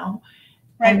almost,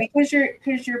 Right. Because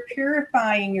you're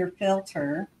purifying your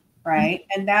filter, right?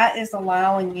 Mm-hmm. And that is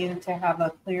allowing you to have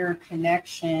a clear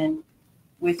connection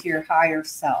with your higher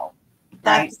self.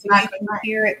 Right. So you can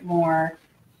hear it more.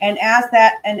 And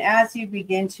as you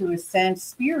begin to ascend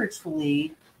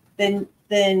spiritually, then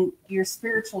your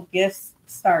spiritual gifts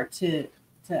start to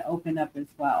open up as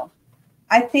well.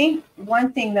 I think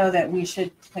one thing though that we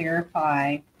should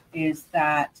clarify is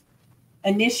that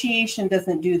initiation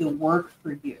doesn't do the work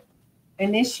for you.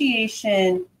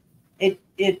 Initiation, it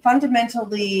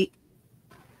fundamentally,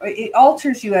 it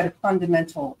alters you at a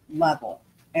fundamental level,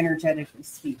 energetically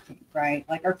speaking, right?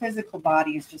 Like our physical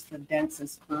body is just the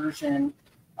densest version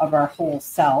of our whole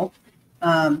self.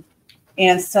 And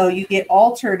so you get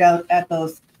altered out at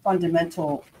those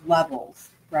fundamental levels,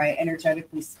 right?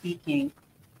 Energetically speaking.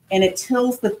 And it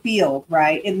tills the field,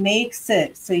 right? It makes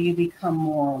it so you become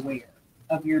more aware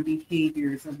of your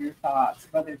behaviors, of your thoughts,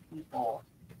 of other people.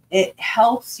 It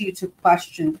helps you to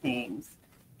question things.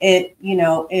 It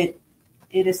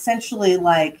essentially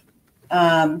like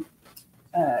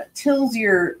tills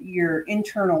your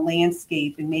internal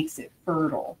landscape and makes it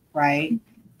fertile, right?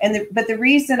 But the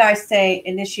reason I say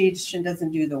initiation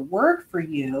doesn't do the work for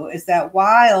you is that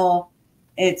while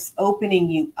it's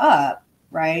opening you up,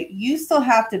 right, you still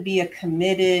have to be a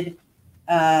committed,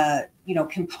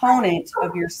 component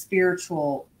of your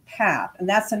spiritual path. And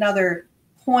that's another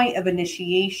point of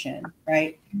initiation,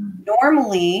 right?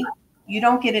 Normally, you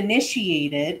don't get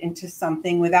initiated into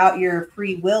something without your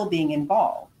free will being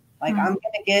involved. Like I'm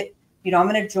going to get, I'm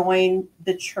going to join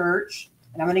the church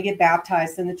and I'm going to get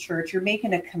baptized in the church. You're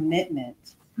making a commitment.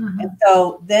 And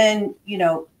so then,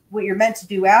 what you're meant to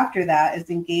do after that is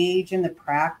engage in the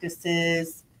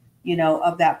practices,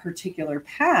 of that particular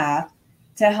path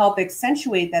to help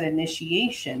accentuate that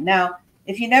initiation. Now,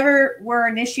 if you never were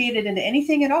initiated into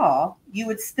anything at all, you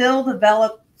would still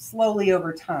develop slowly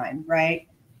over time, right?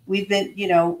 We've been,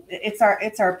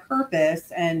 it's our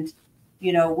purpose. And,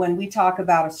 when we talk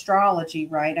about astrology,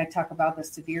 right, I talk about the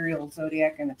sidereal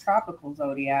zodiac and the tropical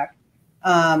zodiac.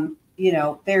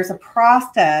 There's a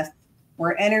process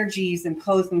where energies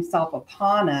impose themselves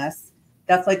upon us.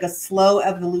 That's like a slow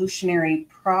evolutionary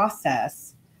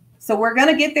process. So we're going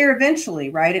to get there eventually,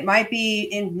 right? It might be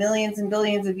in millions and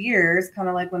billions of years, kind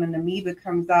of like when an amoeba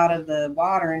comes out of the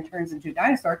water and turns into a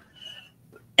dinosaur,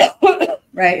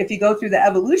 right? If you go through the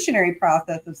evolutionary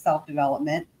process of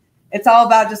self-development, it's all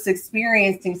about just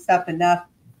experiencing stuff enough,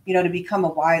 to become a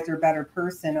wiser, better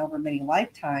person over many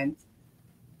lifetimes.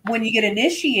 When you get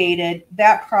initiated,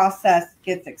 that process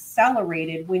gets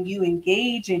accelerated. When you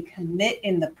engage and commit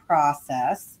in the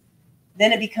process,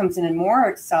 then it becomes even more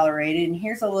accelerated. And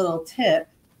here's a little tip.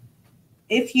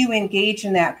 If you engage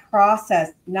in that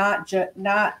process, not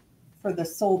for the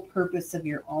sole purpose of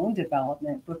your own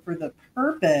development, but for the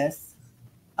purpose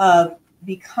of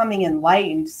becoming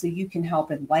enlightened so you can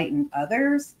help enlighten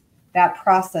others, that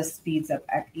process speeds up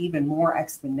even more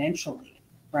exponentially,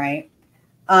 right?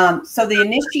 So the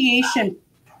initiation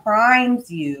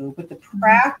primes you, but the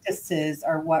practices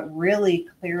are what really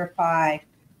clarify,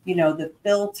 the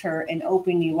filter and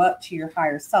open you up to your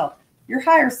higher self. Your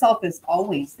higher self is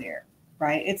always there,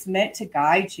 right? It's meant to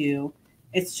guide you.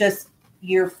 It's just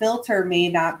your filter may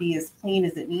not be as clean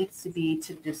as it needs to be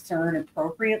to discern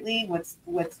appropriately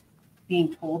what's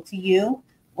being told to you,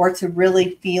 or to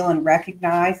really feel and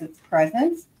recognize its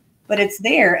presence, but it's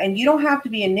there, and you don't have to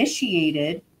be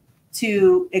initiated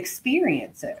to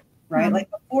experience it, right? Like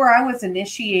before I was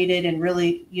initiated and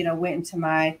really, went into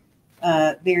my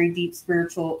very deep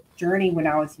spiritual journey when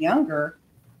I was younger,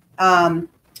 the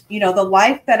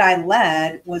life that I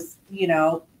led was,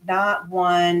 not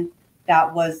one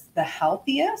that was the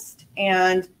healthiest.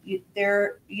 And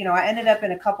I ended up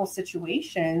in a couple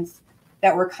situations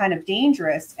that were kind of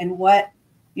dangerous. And when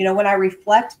I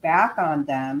reflect back on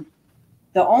them,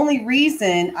 the only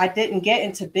reason I didn't get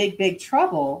into big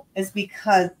trouble is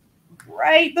because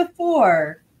right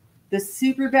before the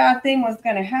super bad thing was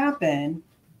going to happen,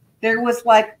 there was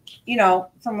like,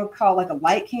 someone would call like a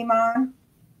light came on.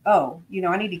 Oh,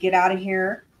 I need to get out of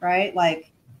here. Right.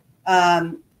 Like,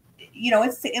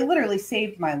 it literally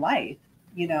saved my life,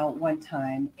 one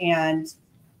time. And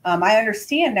I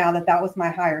understand now that was my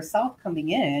higher self coming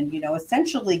in,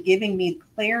 essentially giving me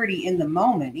clarity in the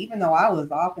moment, even though I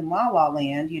was off in la la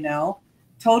land,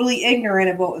 totally ignorant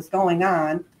of what was going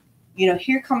on.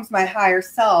 Here comes my higher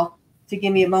self to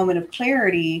give me a moment of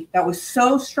clarity that was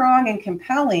so strong and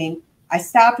compelling. I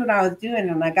stopped what I was doing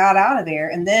and I got out of there.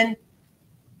 And then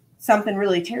something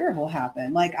really terrible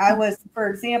happened. Like I was, for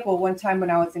example, one time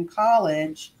when I was in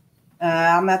college,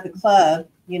 I'm at the club,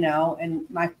 and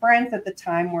my friends at the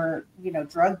time were,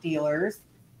 drug dealers,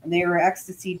 and they were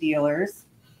ecstasy dealers.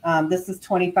 This is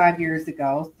 25 years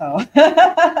ago. So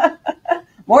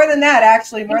more than that,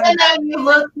 actually. More than that. You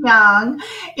look young.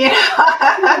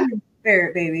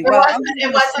 Spirit, baby. Well,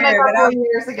 it wasn't a couple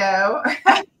years ago.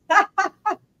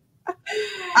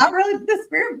 The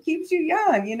spirit keeps you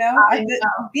young,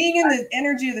 being in the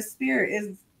energy of the spirit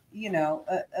is,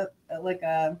 like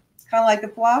a kind of like the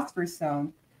Philosopher's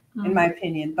Stone, in my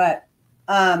opinion. But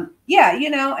and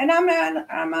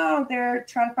I'm out there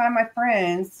trying to find my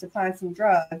friends to find some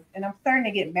drugs, and I'm starting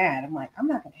to get mad. I'm like, I'm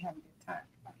not going to have a good time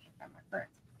if I can't find my friends.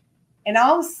 And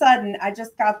all of a sudden, I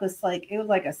just got this, it was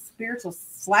like a spiritual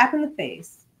slap in the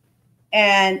face.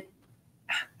 And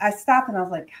I stopped and I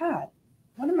was like, God,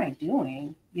 what am I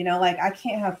doing? I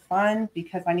can't have fun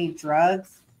because I need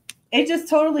drugs. It just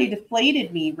totally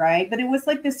deflated me, right? But it was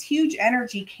like this huge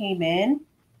energy came in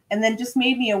and then just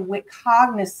made me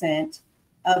cognizant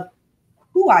of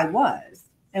who I was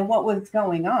and what was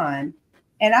going on.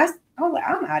 And I was like,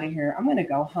 I'm out of here. I'm going to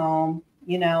go home,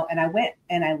 and I went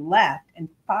and I left. And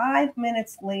 5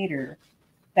 minutes later,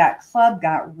 that club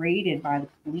got raided by the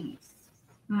police.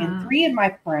 And 3 of my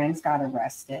friends got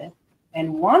arrested.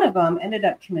 And one of them ended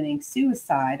up committing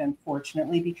suicide,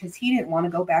 unfortunately, because he didn't want to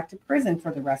go back to prison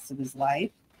for the rest of his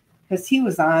life because he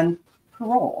was on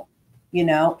parole,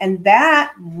 and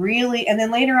that really, and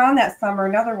then later on that summer,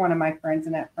 another one of my friends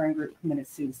in that friend group committed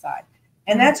suicide.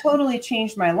 And that totally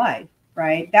changed my life,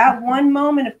 right? That one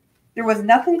moment, there was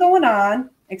nothing going on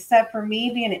except for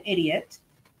me being an idiot,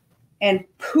 and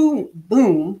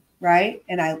boom, right?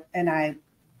 And I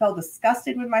felt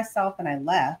disgusted with myself and I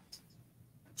left.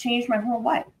 Changed my whole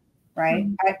life, right?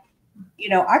 I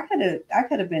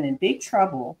could have been in big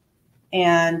trouble.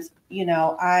 And,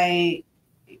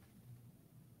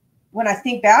 when I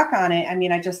think back on it, I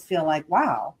mean, I just feel like,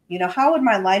 wow, how would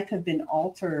my life have been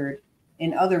altered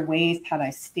in other ways had I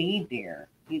stayed there,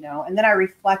 and then I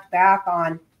reflect back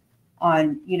on,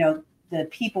 the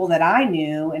people that I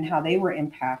knew and how they were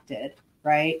impacted.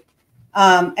 Right.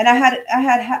 And I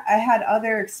had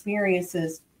other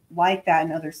experiences like that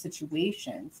in other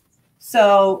situations.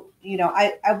 So,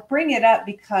 I bring it up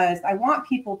because I want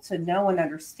people to know and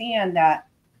understand that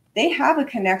they have a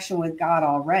connection with God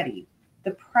already.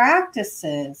 The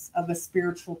practices of a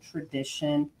spiritual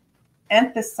tradition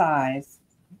emphasize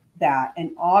that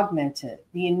and augment it.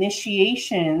 The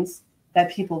initiations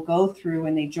that people go through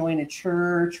when they join a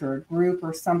church or a group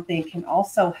or something can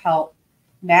also help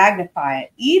magnify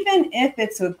it, even if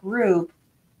it's a group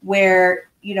where,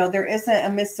 there isn't a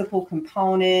mystical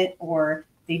component, or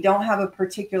they don't have a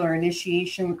particular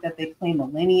initiation that they claim a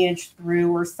lineage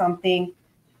through or something.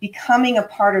 Becoming a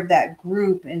part of that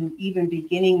group and even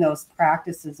beginning those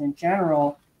practices in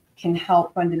general can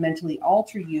help fundamentally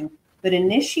alter you. But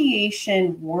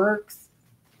initiation works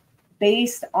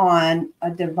based on a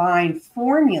divine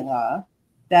formula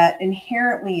that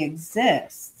inherently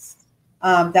exists,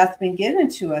 that's been given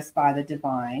to us by the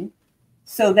divine,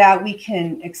 so that we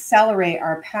can accelerate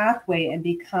our pathway and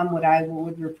become what I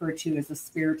would refer to as a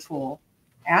spiritual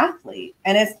athlete.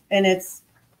 And it's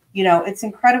it's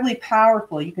incredibly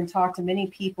powerful. You can talk to many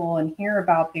people and hear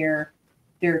about their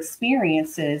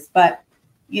experiences, but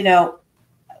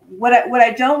what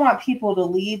I don't want people to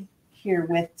leave here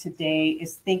with today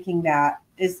is thinking that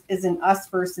is an us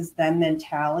versus them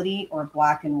mentality or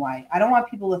black and white. I don't want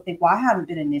people to think, well, I haven't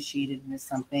been initiated into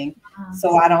something,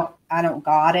 so I don't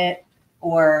got it,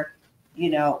 or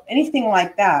anything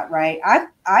like that, right?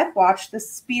 I've watched the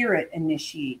Spirit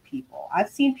initiate people. I've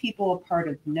seen people a part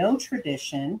of no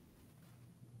tradition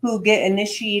who get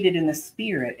initiated in the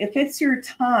Spirit. If it's your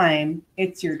time,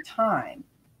 it's your time.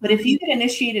 But if you get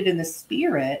initiated in the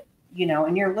Spirit,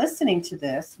 and you're listening to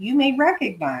this, you may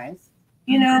recognize,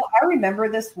 I remember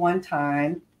this one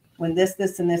time when this,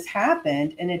 and this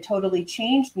happened, and it totally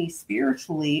changed me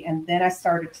spiritually. And then I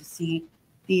started to see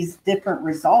these different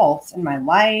results in my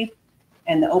life,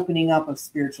 and the opening up of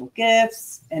spiritual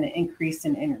gifts and an increase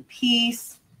in inner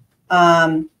peace.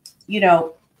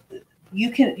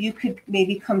 You could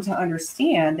maybe come to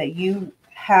understand that you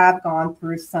have gone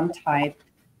through some type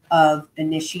of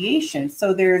initiation.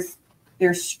 So there's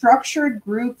structured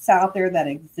groups out there that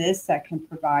exist that can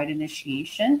provide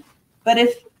initiation. But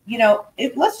if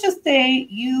let's just say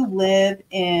you live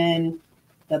in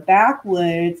the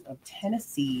backwoods of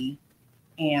Tennessee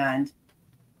and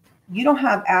you don't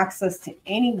have access to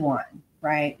anyone,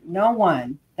 right? No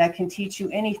one that can teach you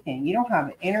anything. You don't have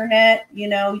an internet,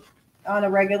 on a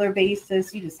regular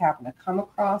basis. You just happen to come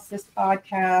across this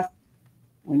podcast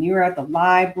when you're at the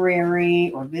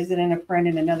library or visiting a friend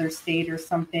in another state or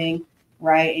something,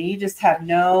 right? And you just have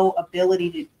no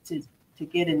ability to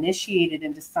get initiated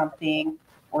into something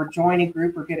or join a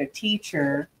group or get a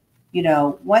teacher.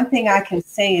 One thing I can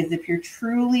say is, if you're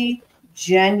truly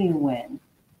genuine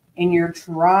in your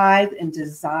drive and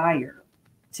desire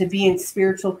to be in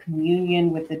spiritual communion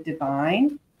with the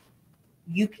divine,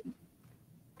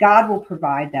 God will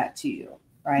provide that to you,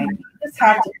 right? You just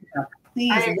have to,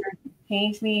 please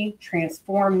change me,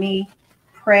 transform me,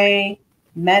 pray,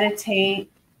 meditate,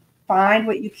 find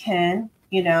what you can.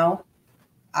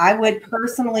 I would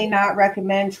personally not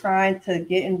recommend trying to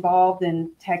get involved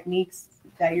in techniques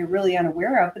that you're really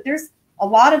unaware of, but there's a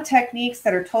lot of techniques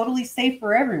that are totally safe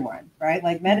for everyone, right?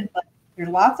 Like there's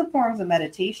lots of forms of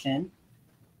meditation.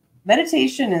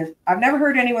 Meditation is, I've never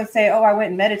heard anyone say, oh, I went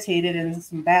and meditated and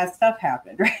some bad stuff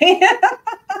happened, right?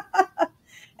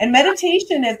 And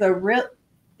meditation is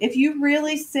if you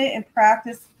really sit and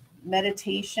practice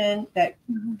meditation that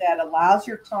allows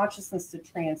your consciousness to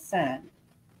transcend.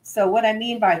 So what I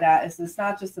mean by that is, it's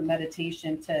not just a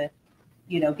meditation to,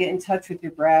 get in touch with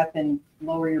your breath and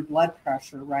lower your blood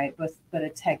pressure, right? But a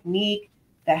technique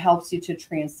that helps you to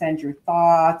transcend your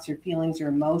thoughts, your feelings, your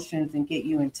emotions, and get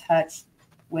you in touch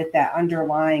with that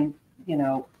underlying,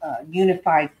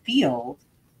 unified field,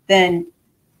 then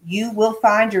you will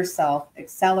find yourself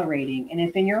accelerating. And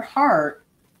if in your heart,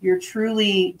 you're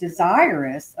truly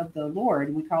desirous of the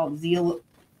Lord, we call it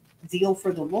zeal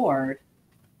for the Lord,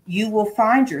 you will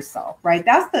find yourself, right?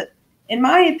 in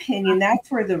my opinion,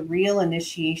 that's where the real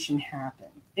initiation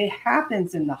happens. It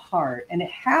happens in the heart, and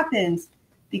it happens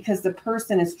because the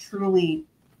person is truly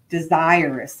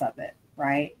desirous of it,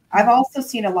 right? I've also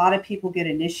seen a lot of people get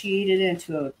initiated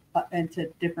into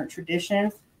different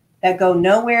traditions that go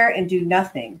nowhere and do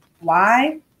nothing.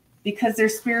 Why? Because they're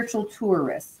spiritual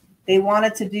tourists. They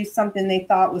wanted to do something they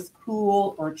thought was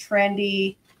cool or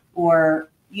trendy, or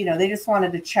they just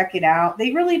wanted to check it out.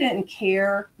 They really didn't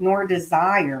care nor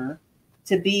desire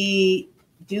to be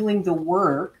doing the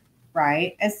work,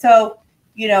 right? And so,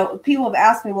 people have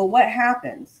asked me, well, what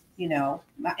happens?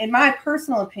 In my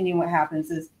personal opinion, what happens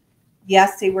is,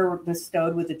 yes, they were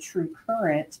bestowed with a true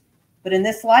current, but in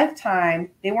this lifetime,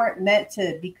 they weren't meant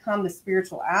to become the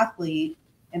spiritual athlete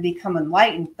and become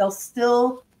enlightened. They'll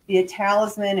still be a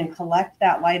talisman and collect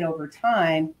that light over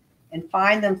time and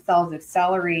find themselves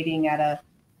accelerating at a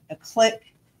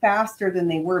click faster than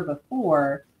they were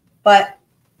before, but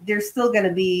they're still going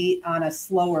to be on a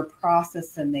slower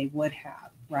process than they would have,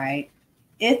 right?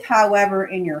 If, however,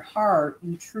 in your heart,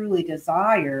 you truly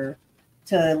desire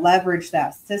to leverage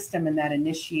that system and that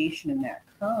initiation and that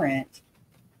current,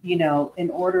 in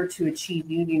order to achieve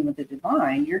union with the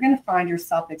divine, you're going to find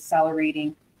yourself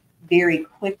accelerating very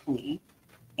quickly.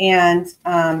 And,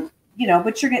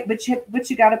 but you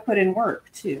got to put in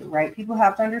work too, right? People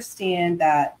have to understand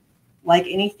that, like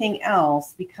anything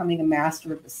else, becoming a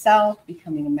master of the self,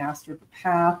 becoming a master of the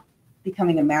path,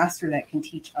 becoming a master that can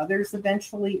teach others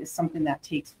eventually is something that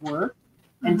takes work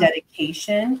and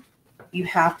dedication. You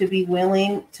have to be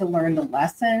willing to learn the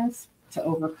lessons, to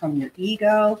overcome your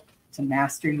ego, to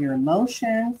master your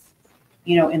emotions,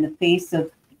 in the face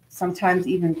of sometimes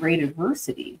even great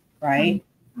adversity, right?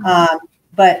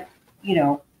 But,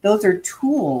 those are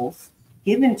tools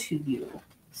given to you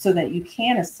so that you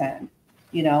can ascend.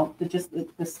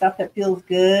 The stuff that feels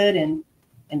good and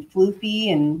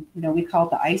floofy, and we call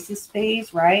it the Isis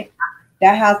phase, right?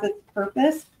 That has its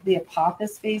purpose. The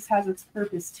Apophis phase has its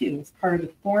purpose too. It's part of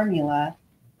the formula.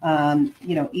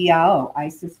 EAO,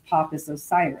 Isis, Apophis,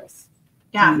 Osiris.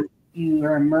 Yeah. You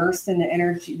are immersed in the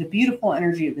energy, the beautiful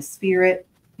energy of the spirit.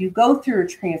 You go through a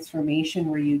transformation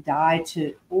where you die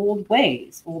to old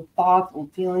ways, old thoughts,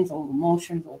 old feelings, old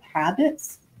emotions, old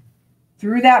habits.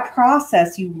 Through that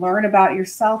process, you learn about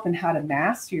yourself and how to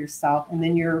master yourself. And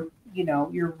then you're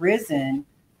risen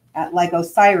like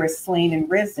Osiris, slain and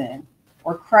risen,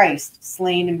 or Christ,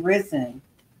 slain and risen,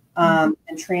 and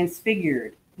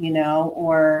transfigured,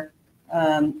 or,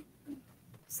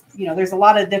 there's a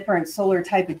lot of different solar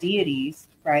type of deities,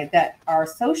 right, that are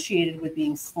associated with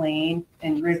being slain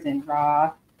and risen.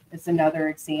 Ra is another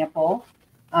example.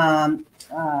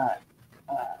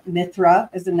 Mithra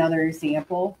is another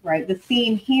example, right? The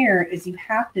theme here is you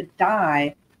have to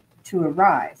die to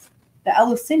arise. The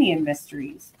Eleusinian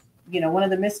mysteries, one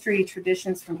of the mystery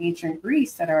traditions from ancient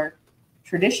Greece that our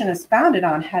tradition is founded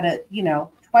on, had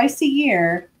twice a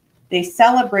year, they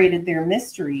celebrated their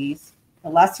mysteries, the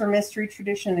lesser mystery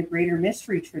tradition, the greater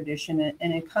mystery tradition,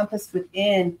 and encompassed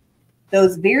within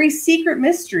those very secret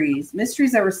mysteries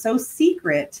that were so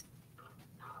secret,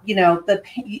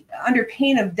 under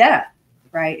pain of death,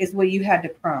 right, is what you had to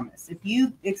promise. If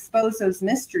you expose those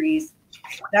mysteries,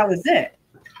 that was it.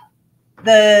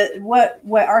 What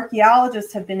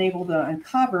archaeologists have been able to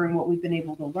uncover and what we've been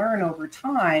able to learn over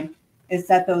time is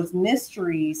that those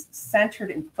mysteries centered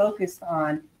and focused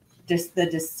on just the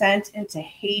descent into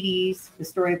Hades, the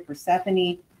story of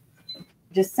Persephone,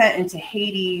 descent into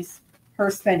Hades, her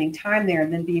spending time there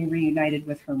and then being reunited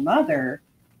with her mother.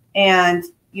 And,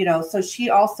 so she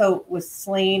also was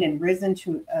slain and risen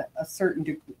to a certain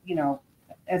degree,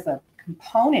 as a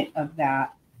component of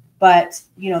that. But,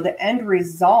 the end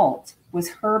result was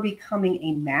her becoming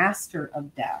a master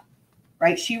of death,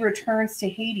 right? She returns to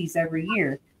Hades every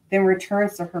year, then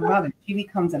returns to her mother. She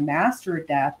becomes a master of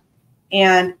death.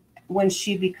 And when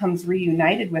she becomes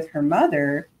reunited with her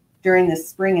mother during the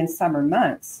spring and summer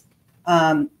months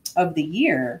of the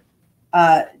year,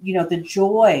 the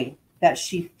joy that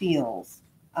she feels,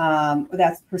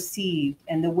 that's perceived,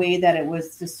 and the way that it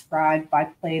was described by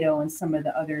Plato and some of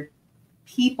the other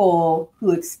people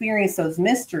who experience those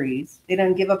mysteries, they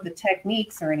don't give up the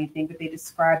techniques or anything, but they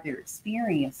describe their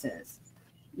experiences,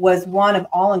 was one of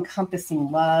all-encompassing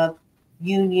love,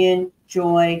 union,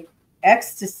 joy,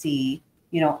 ecstasy,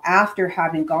 after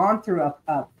having gone through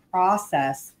a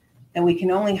process that we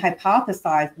can only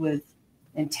hypothesize was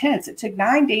intense. It took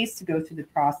 9 days to go through the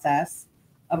process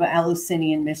of an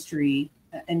Eleusinian mystery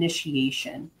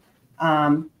initiation,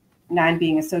 9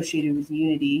 being associated with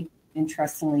unity,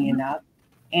 interestingly enough.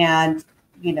 And,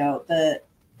 the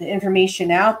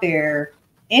information out there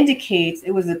indicates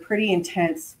it was a pretty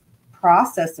intense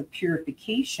process of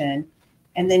purification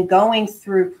and then going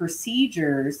through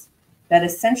procedures that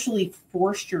essentially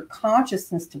forced your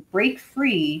consciousness to break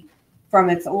free from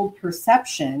its old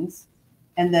perceptions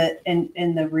and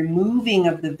the removing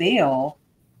of the veil,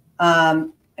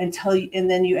 and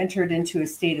then you entered into a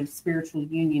state of spiritual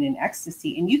union and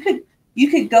ecstasy. And you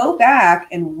could go back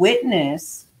and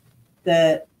witness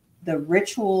the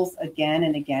rituals again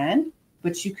and again,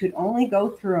 but you could only go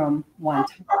through them one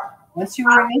time. Once you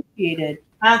were initiated.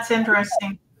 That's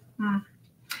interesting.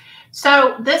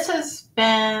 So this has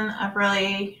been a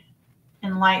really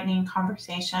enlightening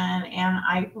conversation, and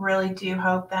I really do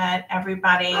hope that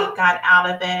everybody got out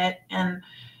of it and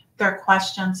their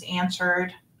questions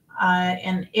answered.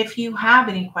 And if you have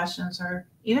any questions, or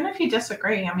even if you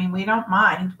disagree, I mean, we don't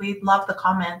mind. We love the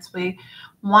comments. We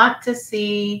want to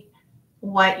see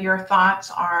what your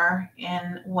thoughts are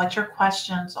and what your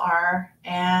questions are,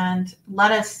 and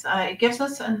let us, it gives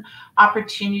us an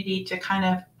opportunity to kind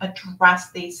of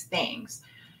address these things.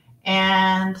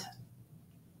 And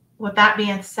with that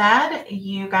being said,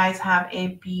 you guys have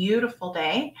a beautiful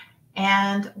day,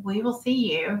 and we will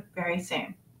see you very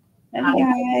soon. Love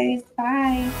you guys.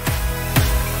 Bye.